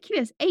 It's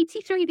ridiculous.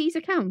 83 of these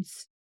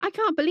accounts. I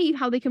can't believe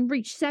how they can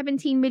reach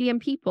 17 million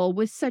people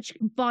with such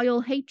vile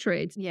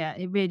hatred. Yeah,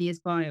 it really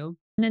is vile.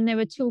 And then they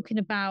were talking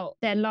about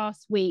their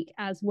last week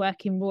as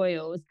working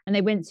royals, and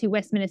they went to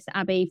Westminster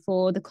Abbey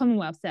for the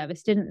Commonwealth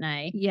service, didn't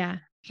they? Yeah.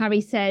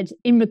 Harry said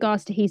in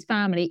regards to his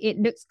family, it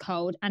looks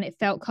cold and it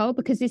felt cold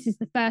because this is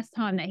the first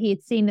time that he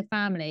had seen the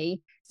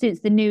family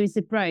since the news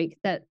had broke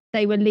that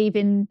they were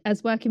leaving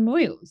as working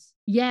royals.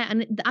 Yeah,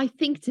 and I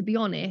think, to be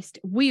honest,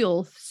 we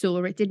all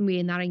saw it, didn't we,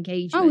 in that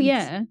engagement? Oh,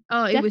 yeah.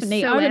 Oh, it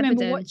definitely. was so I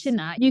remember evident. watching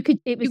that.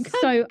 It was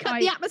so... Cut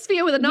the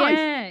atmosphere with a knife.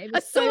 Yeah,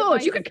 a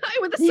sword. You can cut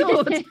it with a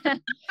sword.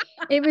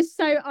 It was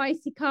so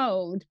icy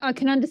cold. I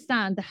can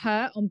understand the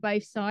hurt on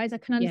both sides. I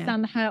can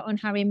understand the hurt on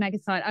Harry and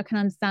Meghan's side. I can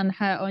understand the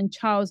hurt on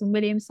Charles and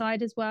William's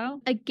side as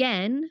well.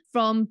 Again,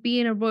 from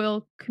being a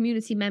royal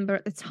community member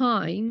at the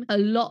time, a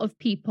lot of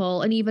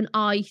people, and even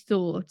I,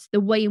 thought the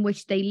way in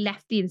which they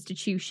left the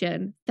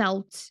institution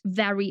felt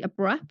very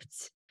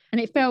abrupt. And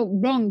it felt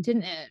wrong,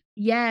 didn't it?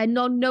 Yeah,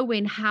 not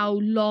knowing how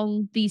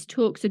long these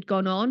talks had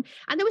gone on.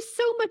 And there was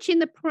so much in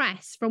the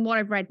press, from what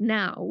I've read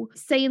now,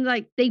 saying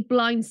they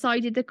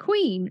blindsided the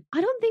Queen.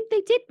 I don't think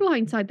they did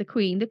blindside the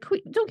Queen. The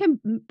Queen don't get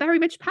very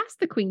much past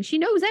the Queen. She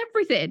knows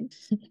everything.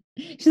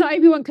 She's like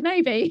Obi-Wan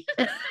Kenobi.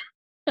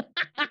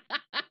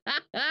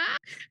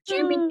 Do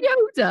you mean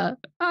Yoda?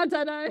 I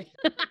don't know.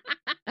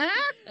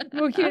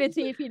 More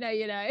community, if you know,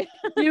 you know.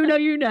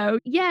 You know.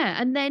 Yeah,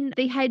 and then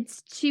they head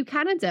to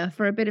Canada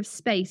for a bit of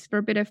space, for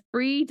a bit of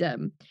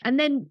freedom. And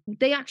then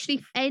they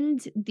actually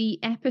end the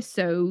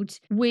episode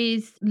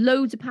with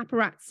loads of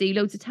paparazzi,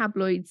 loads of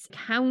tabloids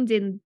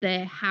hounding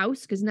their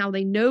house because now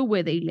they know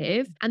where they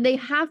live. And they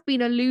have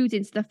been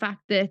alluding to the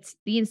fact that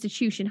the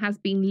institution has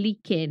been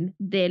leaking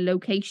their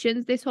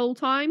locations this whole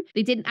time.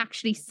 They didn't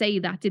actually say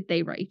that, did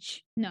they,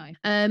 Rach? No.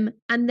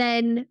 And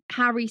then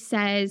Harry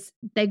says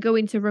they're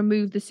going to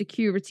remove the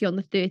security on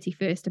the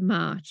 31st of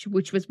March,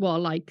 which was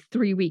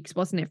 3 weeks,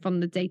 wasn't it, from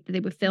the date that they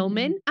were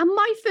filming? And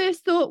my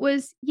first thought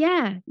was,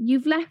 yeah,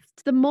 you've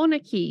left the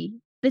monarchy.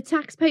 The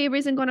taxpayer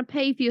isn't going to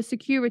pay for your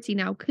security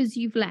now because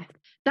you've left.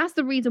 That's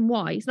the reason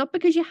why. It's not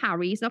because you're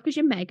Harry. It's not because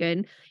you're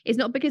Meghan. It's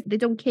not because they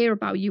don't care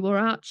about you or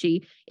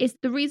Archie. It's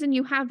the reason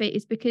you have it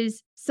is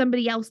because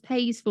somebody else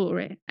pays for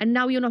it. And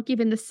now you're not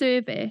giving the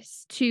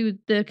service to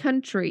the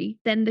country,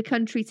 then the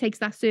country takes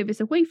that service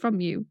away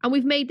from you. And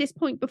we've made this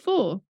point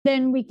before.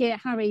 Then we get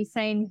Harry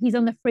saying he's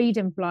on the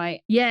Freedom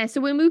Flight. Yeah,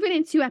 so we're moving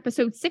into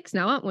episode 6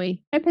 now, aren't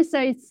we?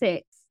 Episode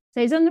 6. So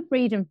he's on the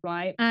Freedom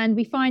Flight and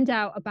we find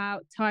out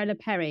about Tyler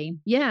Perry.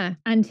 Yeah.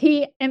 And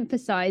he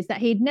emphasised that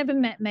he'd never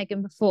met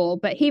Meghan before,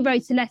 but he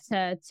wrote a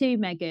letter to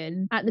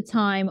Meghan at the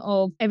time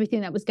of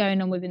everything that was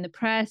going on within the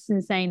press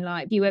and saying,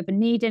 like, if you ever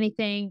need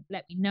anything,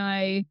 let me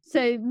know.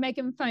 So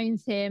Meghan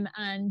phones him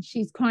and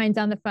she's crying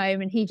down the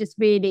phone and he just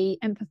really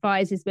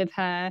empathises with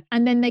her.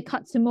 And then they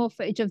cut to more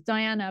footage of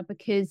Diana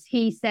because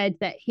he said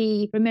that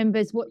he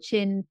remembers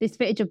watching this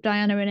footage of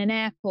Diana in an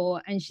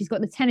airport and she's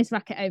got the tennis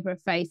racket over her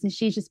face and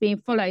she's just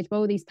being followed by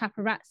all these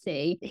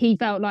paparazzi. He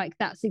felt like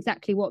that's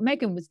exactly what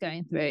Meghan was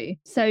going through.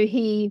 So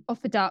he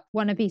offered up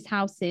one of his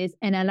houses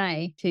in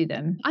LA to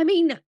them. I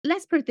mean,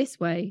 let's put it this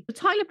way.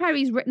 Tyler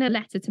Perry's written a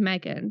letter to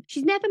Meghan.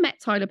 She's never met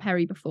Tyler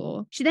Perry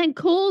before. She then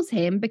calls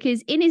him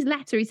because in his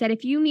letter he said,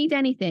 if you need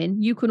anything,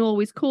 you can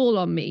always call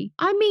on me.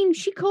 I mean,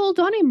 she called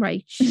on him,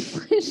 Rach.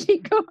 She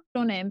called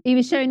on him. He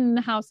was showing them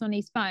the house on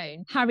his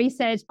phone. Harry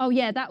said, oh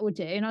yeah, that will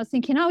do. And I was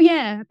thinking, oh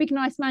yeah, a big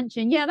nice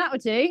mansion. Yeah, that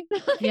would do.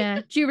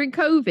 Yeah, during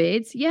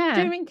COVID.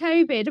 Yeah. During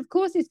COVID, of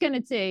course it's going to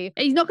do.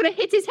 He's not going to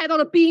hit his head on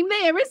a beam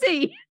there, is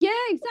he? Yeah,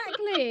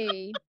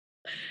 exactly.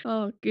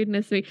 Oh,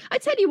 goodness me. I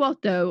tell you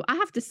what, though, I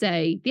have to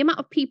say, the amount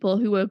of people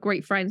who are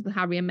great friends with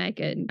Harry and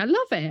Meghan, I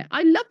love it.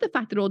 I love the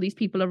fact that all these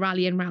people are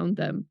rallying around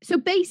them. So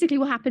basically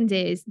what happened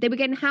is they were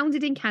getting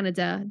hounded in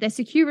Canada. Their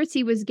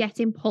security was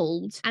getting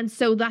pulled. And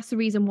so that's the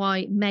reason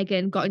why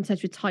Meghan got in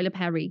touch with Tyler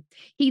Perry.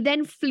 He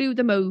then flew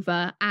them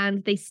over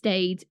and they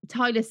stayed.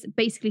 Tyler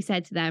basically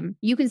said to them,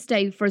 you can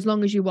stay for as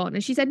long as you want.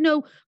 And she said,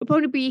 no, we'll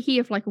probably be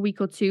here for like a week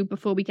or two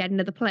before we get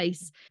another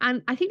place.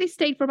 And I think they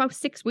stayed for about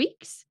 6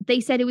 weeks. They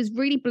said it was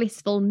really blissful.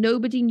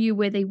 Nobody knew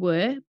where they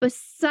were, but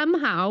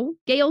somehow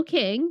Gayle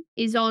King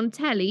is on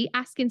telly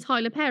asking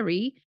Tyler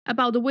Perry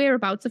about the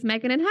whereabouts of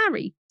Meghan and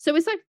Harry. So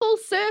it's like full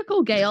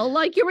circle, Gayle.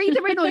 Like you're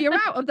either in or you're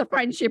out of the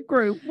friendship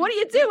group. What are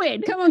you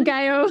doing? Come on,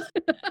 Gayle.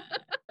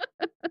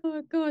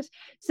 Oh gosh.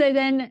 So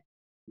then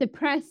the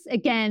press,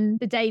 again,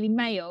 the Daily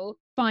Mail,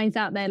 finds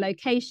out their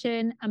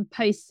location and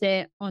posts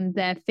it on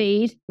their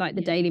feed like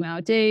the Daily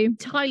Mail do.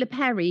 Tyler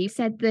Perry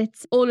said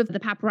that all of the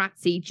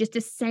paparazzi just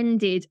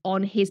descended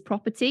on his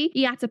property.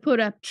 He had to put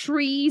up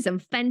trees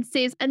and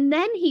fences. And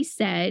then he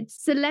said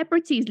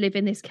celebrities live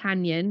in this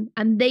canyon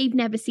and they've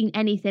never seen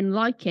anything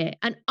like it.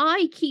 And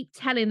I keep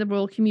telling the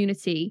royal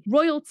community,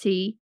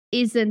 royalty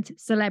isn't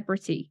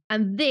celebrity.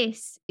 And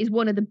this is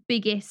one of the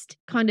biggest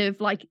kind of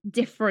like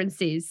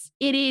differences.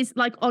 It is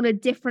like on a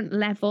different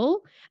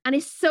level. And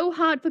it's so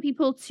hard for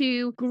people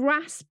to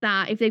grasp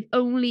that if they've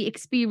only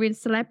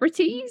experienced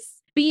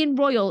celebrities. Being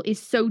royal is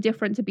so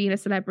different to being a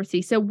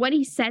celebrity. So when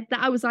he said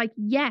that, I was like,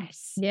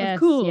 yes, of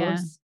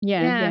course.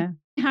 Yeah.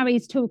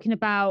 Harry's talking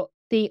about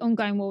the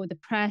ongoing war with the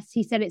press.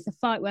 He said it's a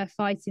fight we're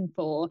fighting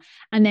for.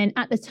 And then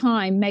at the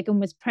time, Meghan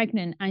was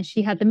pregnant and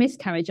she had the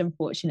miscarriage,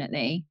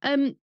 unfortunately.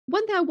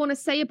 One thing I want to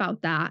say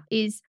about that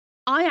is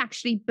I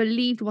actually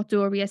believed what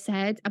Doria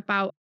said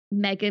about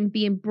Meghan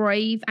being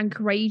brave and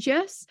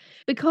courageous,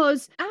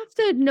 because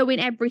after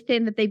knowing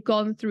everything that they've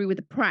gone through with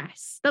the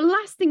press, the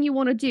last thing you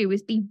want to do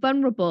is be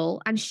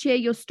vulnerable and share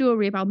your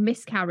story about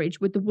miscarriage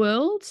with the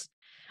world.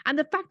 And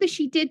the fact that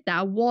she did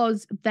that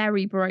was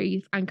very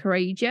brave and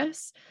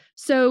courageous.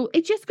 So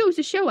it just goes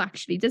to show,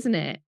 actually, doesn't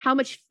it? How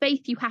much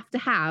faith you have to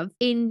have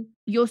in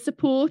your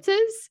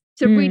supporters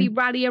to really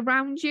rally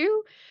around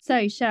you.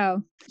 So,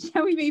 shall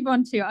we move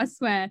on to, I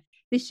swear,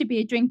 this should be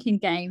a drinking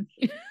game.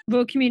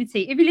 Royal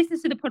community, if you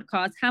listen to the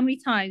podcast, how many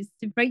times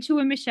did Rachel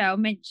and Michelle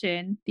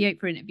mention the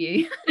Oprah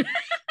interview?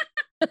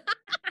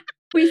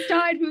 We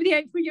started with the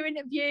Oprah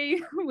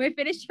interview. We're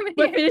finishing with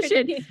the Oprah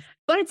interview.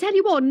 But I tell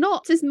you what,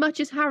 not as much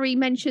as Harry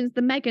mentions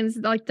the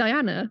Meghans like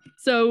Diana.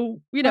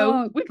 So, you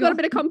know, we've got a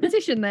bit of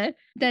competition there.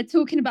 They're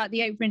talking about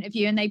the Oprah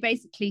interview and they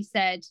basically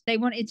said they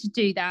wanted to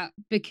do that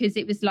because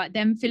it was like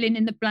them filling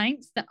in the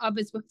blanks that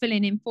others were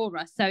filling in for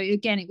us. So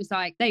again, it was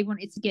like they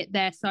wanted to get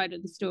their side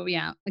of the story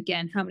out.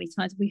 Again, how many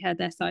times have we heard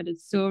their side of the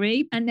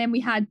story? And then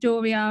we had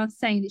Doria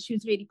saying that she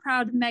was really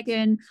proud of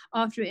Meghan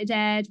after it had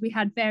aired. We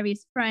had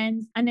various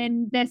friends and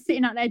then they're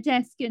sitting at their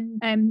desk and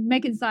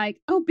Meghan's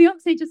like, oh,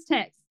 Beyonce just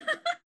texted.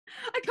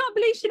 I can't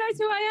believe she knows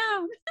who I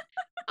am.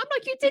 I'm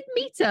like, you did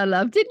meet her,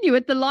 love, didn't you,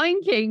 at the Lion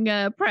King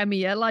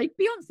premiere? Like,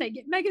 Beyonce,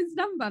 get Meghan's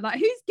number. Like,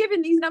 who's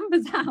giving these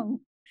numbers out?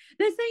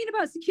 They're saying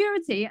about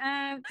security.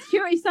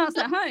 Security starts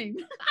at home.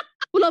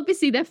 Well,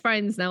 obviously they're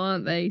friends now,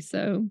 aren't they?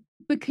 So,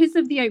 because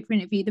of the Oprah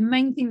interview, the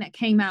main thing that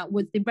came out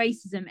was the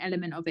racism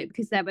element of it,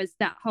 because there was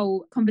that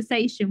whole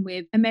conversation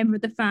with a member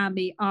of the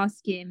family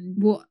asking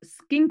what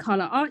skin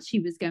color Archie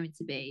was going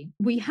to be.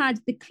 We had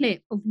the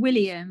clip of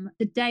William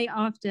the day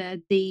after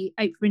the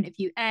Oprah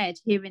interview aired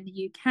here in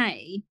the UK.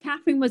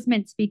 Catherine was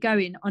meant to be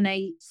going on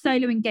a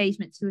solo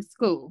engagement to a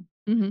school.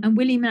 And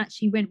William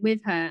actually went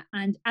with her.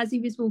 And as he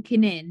was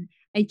walking in,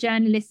 a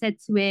journalist said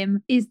to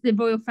him, "Is the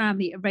royal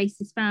family a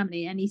racist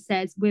family?" And he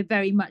says, "We're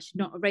very much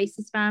not a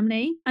racist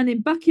family." And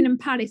then Buckingham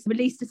Palace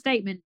released a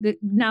statement that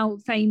now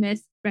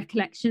famous,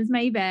 recollections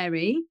may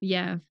vary.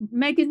 Yeah.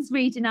 Meghan's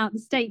reading out the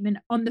statement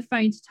on the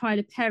phone to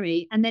Tyler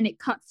Perry. And then it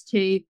cuts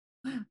to,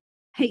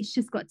 H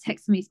just got a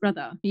text from his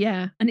brother.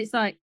 Yeah. And it's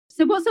like,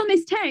 so what's on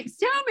this text?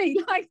 Tell me.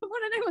 Like, I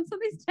want to know what's on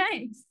this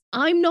text.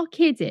 I'm not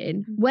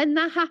kidding. When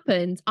that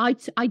happened, I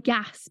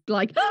gasped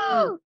like,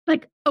 oh,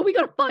 like, are we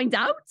going to find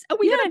out? Are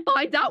we going to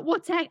find out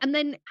what heck? And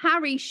then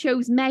Harry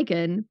shows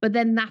Meghan, but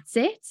then that's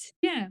it.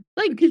 Yeah.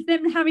 Like, because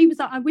then Harry was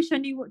like, I wish I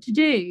knew what to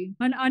do.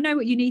 I know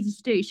what you needed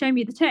to do. Show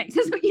me the text.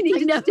 That's what you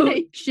needed to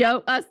do.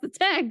 Show us the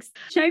text.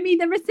 Show me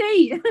the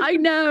receipt. I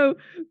know.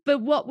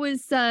 But what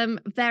was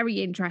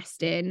very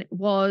interesting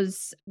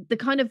was the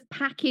kind of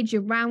package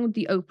around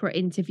the Oprah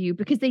interview,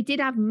 because they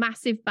did have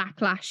massive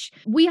backlash.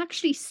 We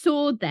actually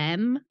saw them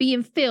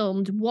being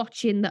filmed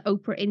watching the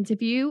Oprah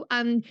interview,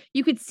 and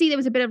you could see there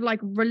was a bit of like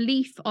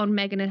relief on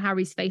Meghan and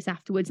Harry's face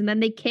afterwards, and then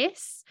they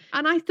kiss.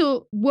 And I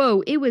thought,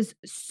 whoa, it was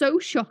so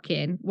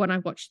shocking when I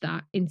watched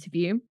that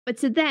interview. But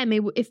to them,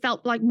 it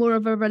felt like more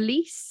of a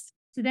release.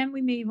 So then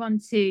we move on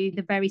to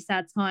the very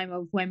sad time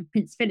of when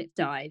Prince Philip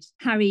died.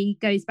 Harry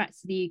goes back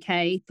to the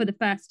UK for the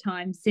first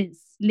time since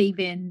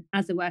leaving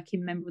as a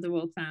working member of the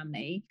royal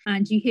family.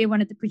 And you hear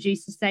one of the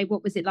producers say,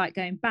 what was it like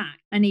going back?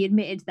 And he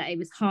admitted that it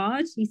was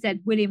hard. He said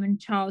William and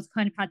Charles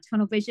kind of had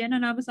tunnel vision.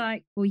 And I was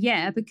like, well,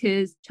 yeah,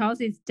 because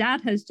Charles's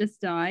dad has just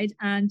died.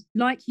 And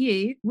like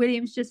you,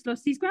 William's just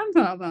lost his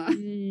grandfather.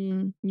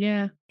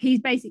 Yeah. He's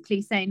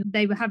basically saying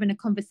they were having a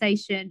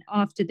conversation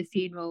after the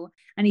funeral.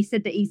 And he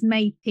said that he's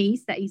made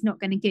peace, that he's not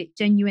going to get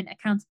genuine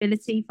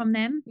accountability from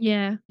them.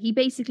 Yeah. He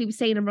basically was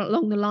saying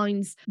along the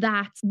lines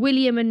that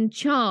William and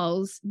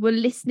Charles were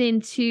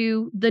listening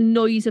to the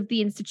noise of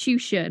the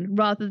institution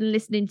rather than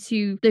listening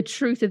to the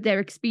truth of their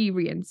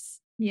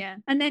experience. Yeah.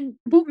 And then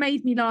what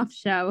made me laugh,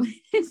 Shell,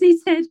 is he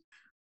said,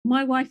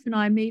 my wife and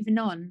I are moving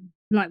on.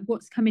 Like,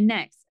 what's coming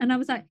next? And I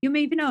was like, you're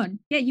moving on?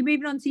 Yeah, you're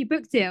moving on to your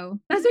book deal.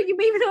 That's what you're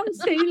moving on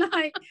to.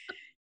 Like,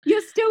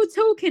 you're still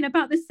talking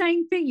about the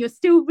same thing. You're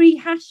still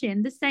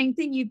rehashing the same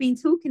thing you've been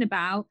talking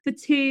about for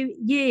 2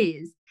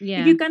 years.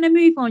 Yeah. If you're going to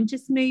move on,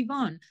 just move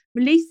on.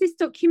 Release this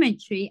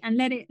documentary and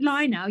let it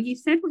lie now. You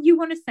said what you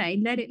want to say,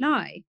 let it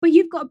lie. But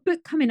you've got a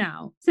book coming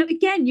out. So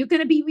again, you're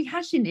going to be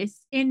rehashing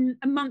this in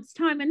a month's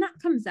time when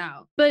that comes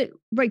out. But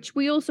Rach,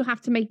 we also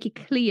have to make it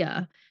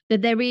clear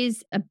that there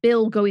is a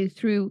bill going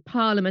through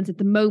Parliament at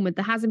the moment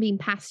that hasn't been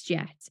passed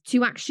yet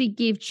to actually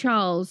give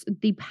Charles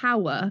the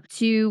power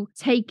to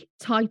take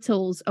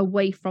titles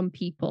away from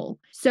people.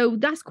 So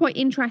that's quite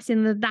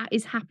interesting that that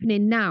is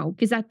happening now,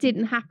 because that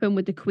didn't happen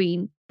with the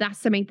Queen. That's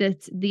something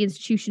that the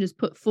institution has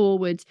put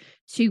forward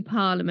to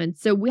Parliament.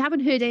 So we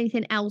haven't heard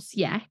anything else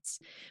yet,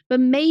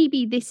 but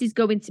maybe this is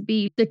going to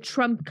be the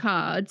trump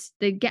card,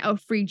 the get out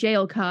of free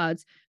jail card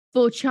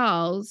for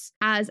Charles,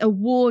 as a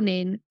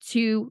warning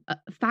to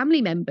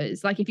family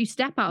members. Like, if you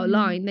step out of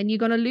line, then you're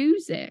going to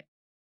lose it.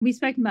 We've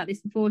spoken about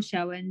this before,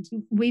 Show, and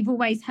we've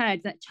always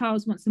heard that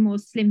Charles wants a more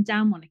slimmed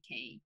down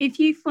monarchy. If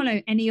you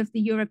follow any of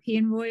the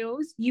European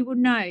royals, you will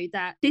know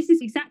that this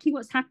is exactly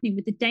what's happening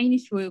with the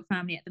Danish royal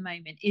family at the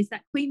moment, is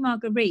that Queen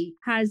Marguerite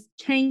has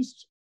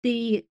changed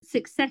the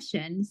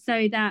succession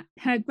so that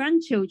her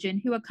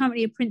grandchildren, who are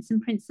currently a prince and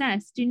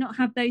princess, do not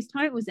have those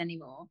titles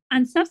anymore.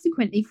 And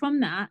subsequently from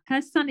that, her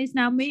son is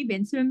now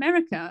moving to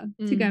America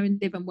to go and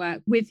live and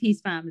work with his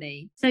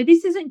family. So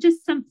this isn't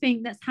just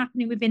something that's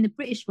happening within the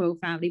British royal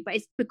family, but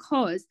it's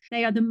because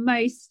they are the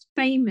most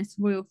famous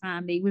royal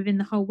family within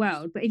the whole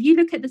world. But if you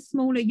look at the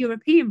smaller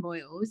European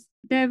royals,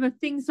 there are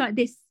things like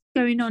this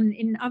going on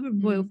in other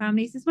royal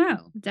families as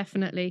well.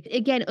 Definitely.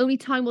 Again, only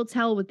time will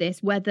tell with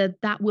this whether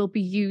that will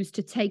be used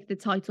to take the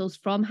titles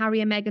from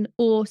Harry and Meghan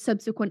or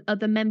subsequent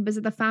other members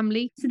of the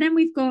family. So then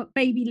we've got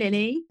baby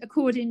Lily.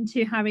 According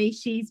to Harry,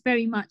 she's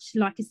very much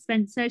like a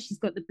Spencer. She's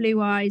got the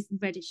blue eyes and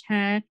reddish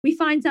hair. We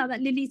find out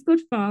that Lily's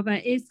godfather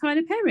is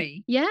Tyler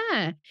Perry.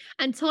 Yeah.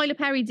 And Tyler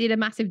Perry did a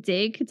massive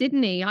dig,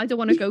 didn't he? I don't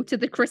want to go to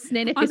the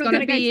christening if it's going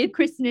to be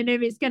christening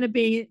if it's going to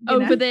be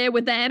over there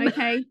with them.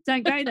 Okay,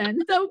 don't go then.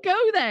 Don't go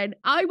then.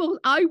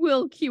 I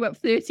will queue up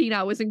 13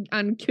 hours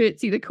and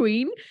curtsy the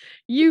Queen.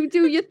 You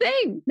do your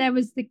thing. There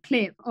was the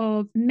clip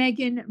of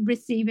Meghan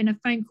receiving a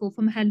phone call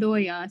from her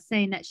lawyer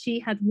saying that she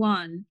had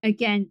won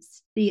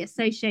against the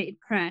Associated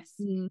Press,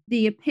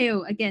 the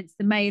appeal against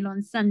the Mail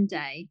on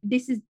Sunday.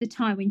 This is the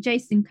time when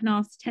Jason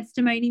Knaft's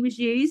testimony was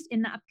used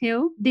in that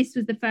appeal. This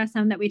was the first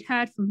time that we'd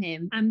heard from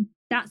him. And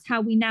that's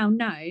how we now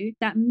know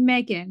that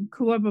Meghan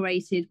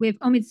corroborated with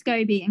Omid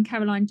Scobie and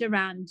Caroline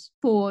Durand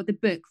for the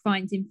book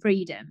Finding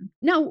Freedom.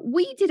 Now,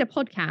 we did a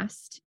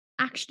podcast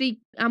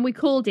actually, and we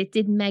called it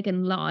Did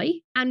Meghan Lie?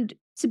 And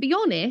to be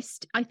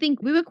honest, I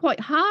think we were quite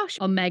harsh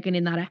on Meghan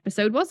in that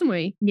episode, wasn't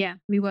we? Yeah,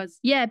 we was.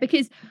 Yeah,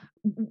 because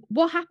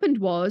what happened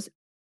was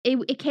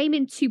it came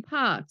in two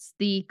parts,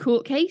 the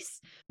court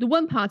case. The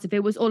one part of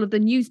it was all of the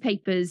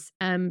newspapers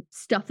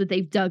stuff that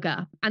they've dug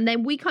up. And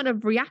then we kind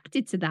of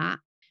reacted to that.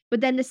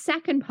 But then the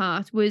second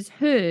part was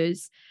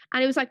hers.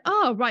 And it was like,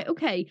 oh, right,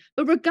 okay.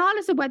 But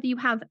regardless of whether you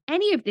have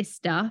any of this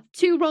stuff,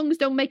 two wrongs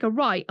don't make a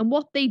right. And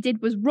what they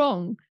did was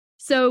wrong.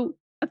 So,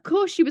 of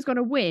course, she was going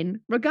to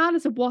win,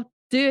 regardless of what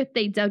dirt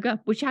they dug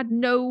up, which had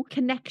no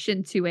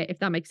connection to it, if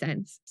that makes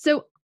sense.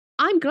 So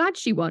I'm glad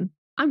she won.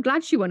 I'm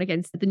glad she won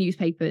against the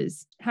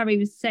newspapers. Harry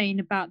was saying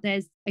about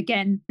there's,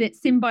 again, that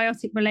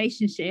symbiotic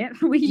relationship.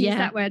 We use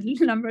that word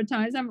a number of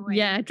times, haven't we?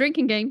 Yeah,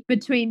 drinking game.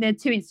 Between the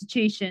two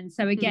institutions.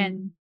 So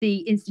again,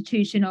 the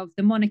institution of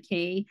the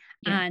monarchy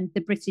and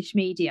the British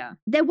media.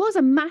 There was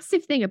a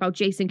massive thing about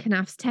Jason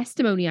Knaff's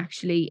testimony,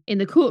 actually, in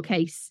the court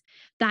case,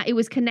 that it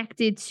was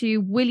connected to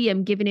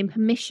William giving him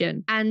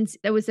permission. And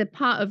there was a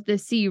part of the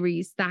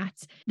series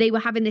that they were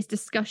having this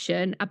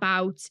discussion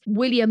about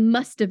William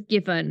must have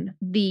given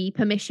the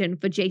permission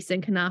for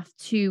Jason Knaff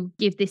to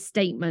give this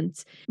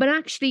statement. But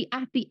actually,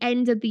 at the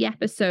end of the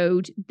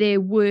episode, there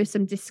were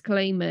some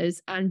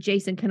disclaimers, and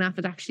Jason Knaff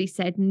had actually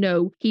said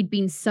no, he'd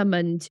been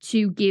summoned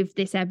to give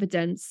this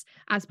evidence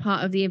as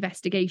part of the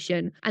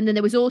investigation. And then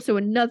there was also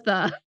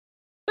another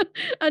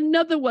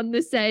one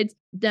that said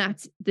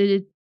that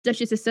the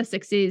Duchess of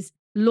Sussex's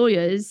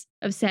lawyers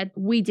have said,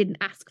 we didn't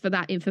ask for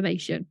that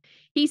information.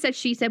 He said,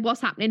 she said, what's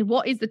happening?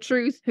 What is the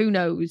truth? Who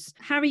knows?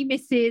 Harry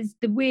misses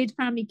the weird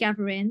family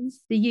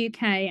gatherings, the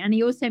UK, and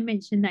he also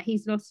mentioned that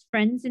he's lost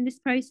friends in this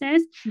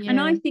process. Yeah. And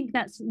I think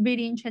that's a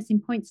really interesting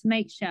point to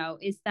make, Shell,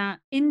 is that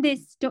in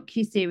this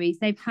docuseries,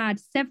 they've had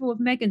several of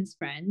Meghan's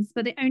friends,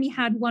 but they only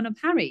had one of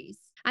Harry's.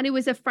 And it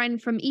was a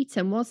friend from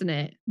Eton, wasn't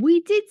it?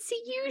 We did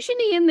see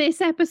Eugenie in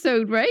this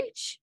episode,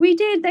 Rach. We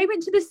did. They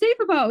went to the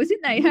Super Bowl,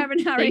 didn't they, her and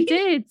Harry? They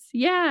did.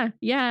 Yeah,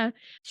 yeah.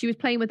 She was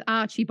playing with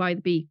Archie by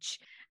the beach.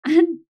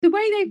 And the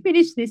way they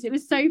finished this, it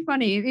was so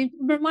funny. It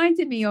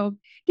reminded me of,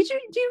 do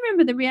you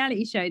remember the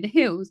reality show, The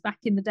Hills, back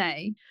in the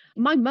day?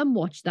 My mum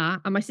watched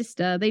that and my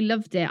sister, they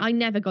loved it. I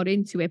never got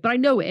into it, but I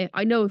know it.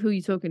 I know of who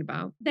you're talking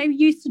about. They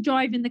used to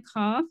drive in the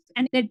car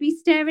and they'd be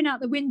staring out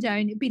the window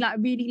and it'd be like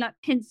a really like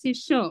pensive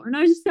shot. And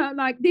I just felt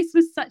like this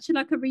was such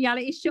a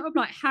reality shot of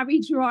like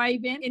Harry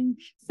driving in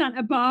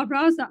Santa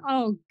Barbara. I was like,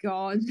 oh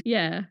God.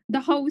 Yeah.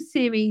 The whole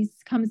series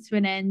comes to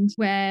an end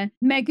where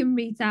Meghan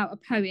reads out a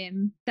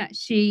poem that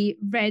she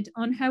read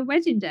on her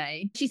wedding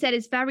day. She said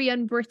it's very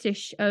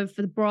un-British for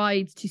the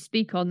bride to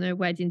speak on their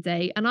wedding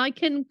day. And I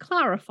can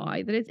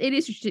clarify that it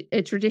is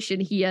a tradition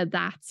here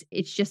that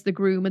it's just the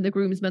groom and the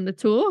groomsman that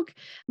talk.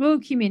 Royal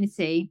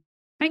community,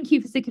 thank you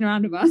for sticking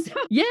around with us.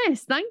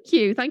 Yes, thank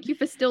you. Thank you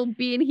for still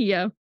being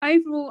here.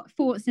 Overall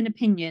thoughts and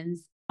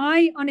opinions.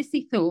 I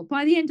honestly thought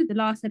by the end of the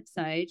last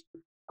episode,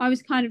 I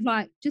was kind of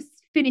like, just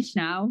finish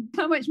now.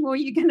 How much more are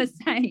you going to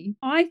say?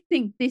 I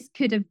think this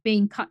could have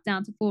been cut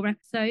down to 4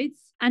 episodes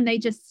and they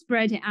just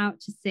spread it out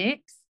to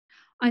 6.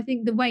 I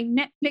think the way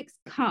Netflix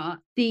cut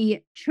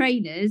the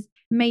trailers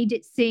made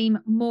it seem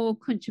more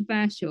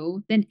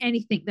controversial than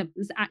anything that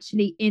was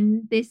actually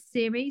in this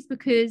series,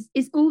 because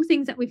it's all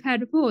things that we've heard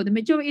before. The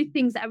majority of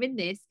things that are in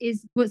this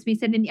is what's been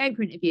said in the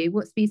Oprah interview,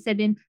 what's been said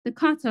in the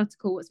Cut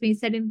article, what's been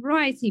said in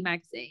Variety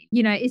magazine.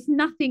 You know, it's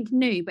nothing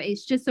new, but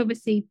it's just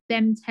obviously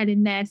them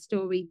telling their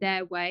story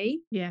their way.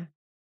 Yeah.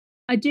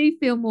 I do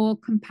feel more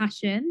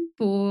compassion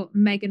for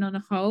Meghan on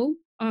a whole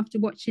after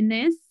watching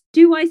this.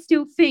 Do I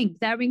still think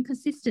there are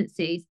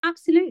inconsistencies?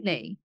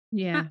 Absolutely.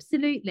 Yeah.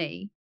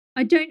 Absolutely.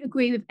 I don't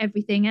agree with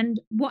everything. And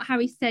what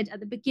Harry said at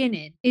the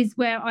beginning is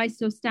where I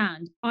still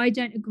stand. I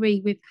don't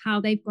agree with how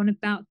they've gone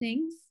about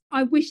things.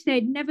 I wish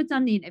they'd never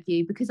done the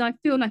interview, because I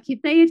feel like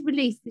if they had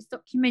released this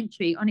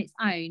documentary on its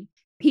own,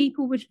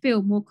 people would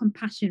feel more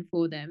compassion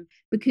for them,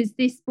 because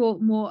this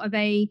brought more of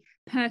a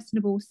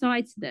personable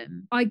side to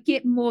them. I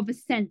get more of a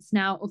sense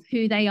now of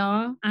who they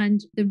are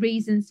and the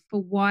reasons for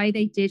why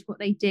they did what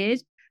they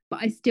did,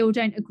 but I still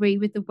don't agree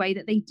with the way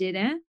that they did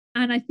it.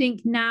 And I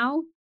think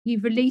now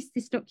you've released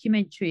this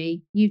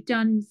documentary, you've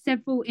done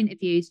several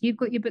interviews, you've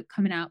got your book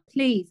coming out.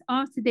 Please,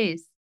 after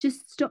this,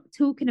 just stop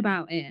talking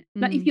about it.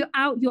 Like, if you're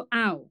out, you're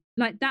out.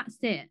 Like, that's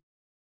it.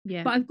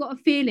 Yeah. But I've got a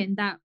feeling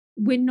that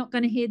we're not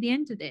going to hear the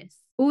end of this.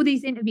 All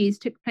these interviews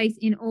took place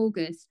in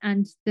August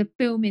and the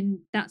filming,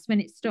 that's when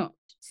it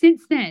stopped.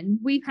 Since then,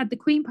 we've had the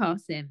Queen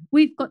passing.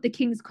 We've got the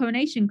King's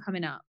coronation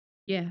coming up.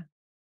 Yeah.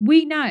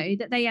 We know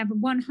that they have a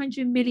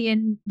 100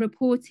 million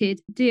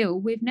reported deal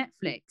with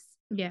Netflix.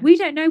 Yeah. We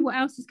don't know what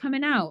else is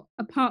coming out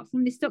apart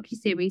from this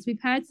docuseries. We've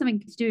heard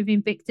something to do with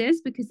Invictus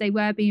because they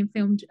were being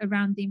filmed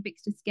around the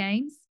Invictus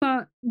Games,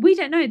 but we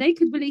don't know. They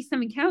could release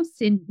something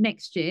else in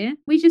next year.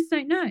 We just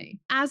don't know.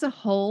 As a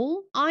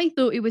whole, I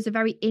thought it was a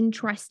very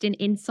interesting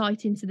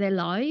insight into their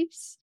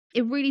lives.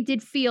 It really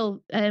did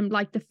feel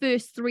like the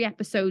first 3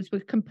 episodes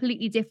were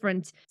completely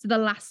different to the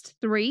last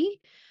 3.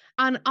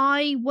 And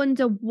I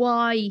wonder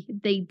why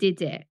they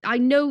did it. I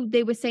know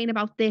they were saying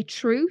about their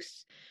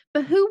truth,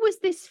 But who was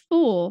this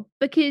for?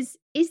 Because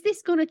is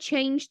this going to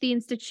change the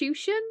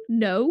institution?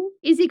 No.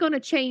 Is it going to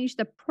change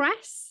the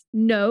press?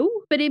 No.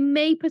 But it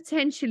may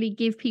potentially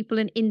give people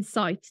an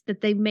insight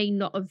that they may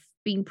not have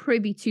been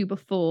privy to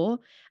before.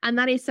 And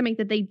that is something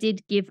that they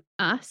did give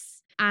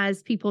us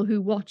as people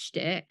who watched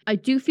it. I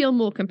do feel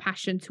more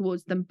compassion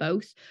towards them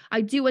both.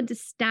 I do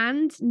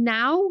understand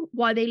now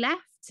why they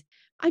left.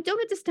 I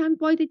don't understand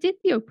why they did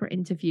the Oprah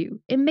interview.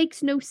 It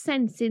makes no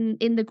sense in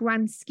the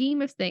grand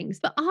scheme of things.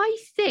 But I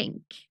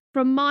think,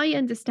 from my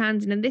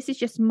understanding, and this is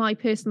just my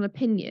personal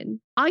opinion,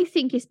 I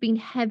think it's been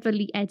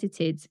heavily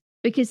edited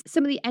because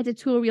some of the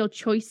editorial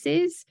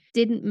choices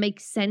didn't make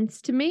sense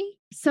to me.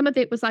 Some of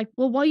it was like,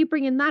 well, why are you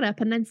bringing that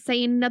up and then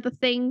saying another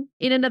thing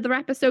in another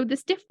episode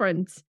that's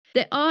different?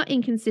 There are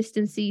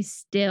inconsistencies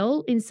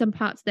still in some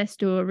parts of their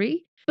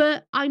story,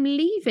 but I'm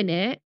leaving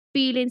it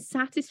feeling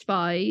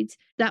satisfied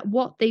that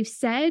what they've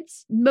said,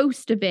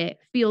 most of it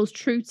feels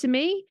true to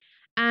me.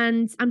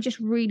 And I'm just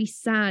really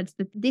sad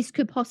that this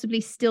could possibly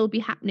still be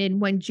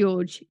happening when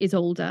George is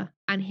older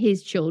and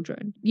his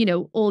children, you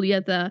know, all the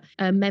other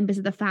members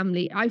of the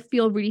family. I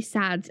feel really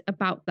sad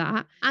about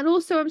that. And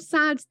also I'm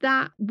sad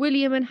that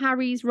William and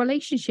Harry's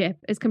relationship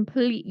has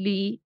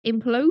completely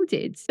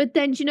imploded. But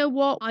then, do you know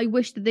what? I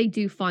wish that they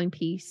do find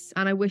peace,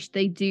 and I wish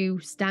they do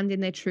stand in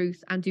their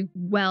truth and do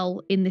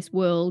well in this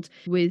world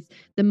with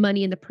the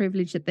money and the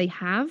privilege that they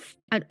have.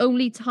 And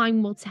only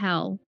time will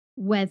tell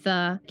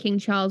whether King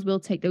Charles will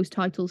take those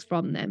titles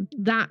from them.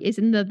 That is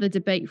another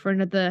debate for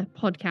another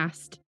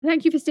podcast.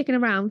 Thank you for sticking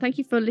around. Thank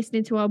you for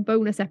listening to our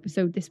bonus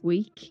episode this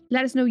week.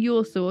 Let us know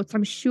your thoughts.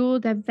 I'm sure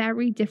they're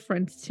very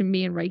different to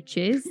me and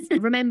Rachel's.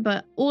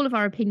 Remember, all of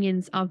our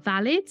opinions are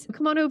valid.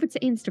 Come on over to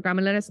Instagram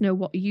and let us know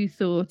what you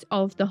thought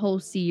of the whole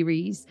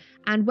series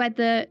and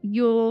whether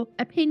your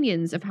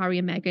opinions of Harry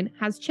and Meghan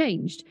has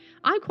changed.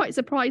 I'm quite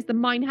surprised that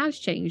mine has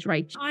changed,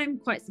 Rachel. I'm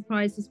quite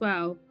surprised as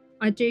well.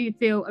 I do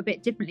feel a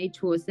bit differently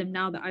towards them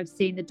now that I've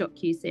seen the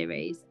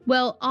docu-series.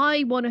 Well,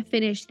 I want to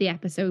finish the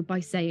episode by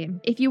saying,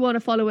 if you want to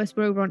follow us,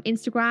 we're over on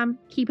Instagram,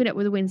 Keeping Up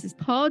With The Windsors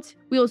Pod.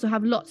 We also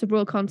have lots of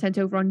royal content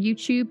over on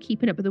YouTube,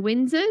 Keeping Up With The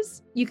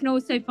Windsors. You can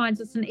also find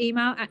us an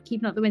email at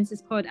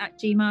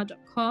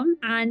keepingupthewindsorspod@gmail.com.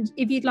 And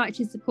if you'd like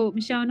to support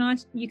Michelle and I,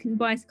 you can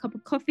buy us a cup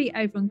of coffee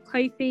over on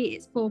Ko-fi.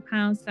 It's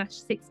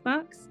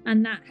 £4/$6,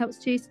 and that helps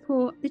to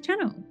support the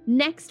channel.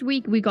 Next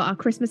week, we got our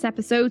Christmas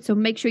episode, so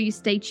make sure you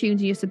stay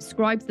tuned and you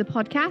subscribe to the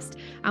podcast,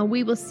 and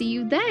we will see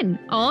you then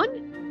on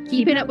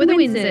Keeping Up With The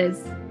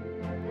Windsors.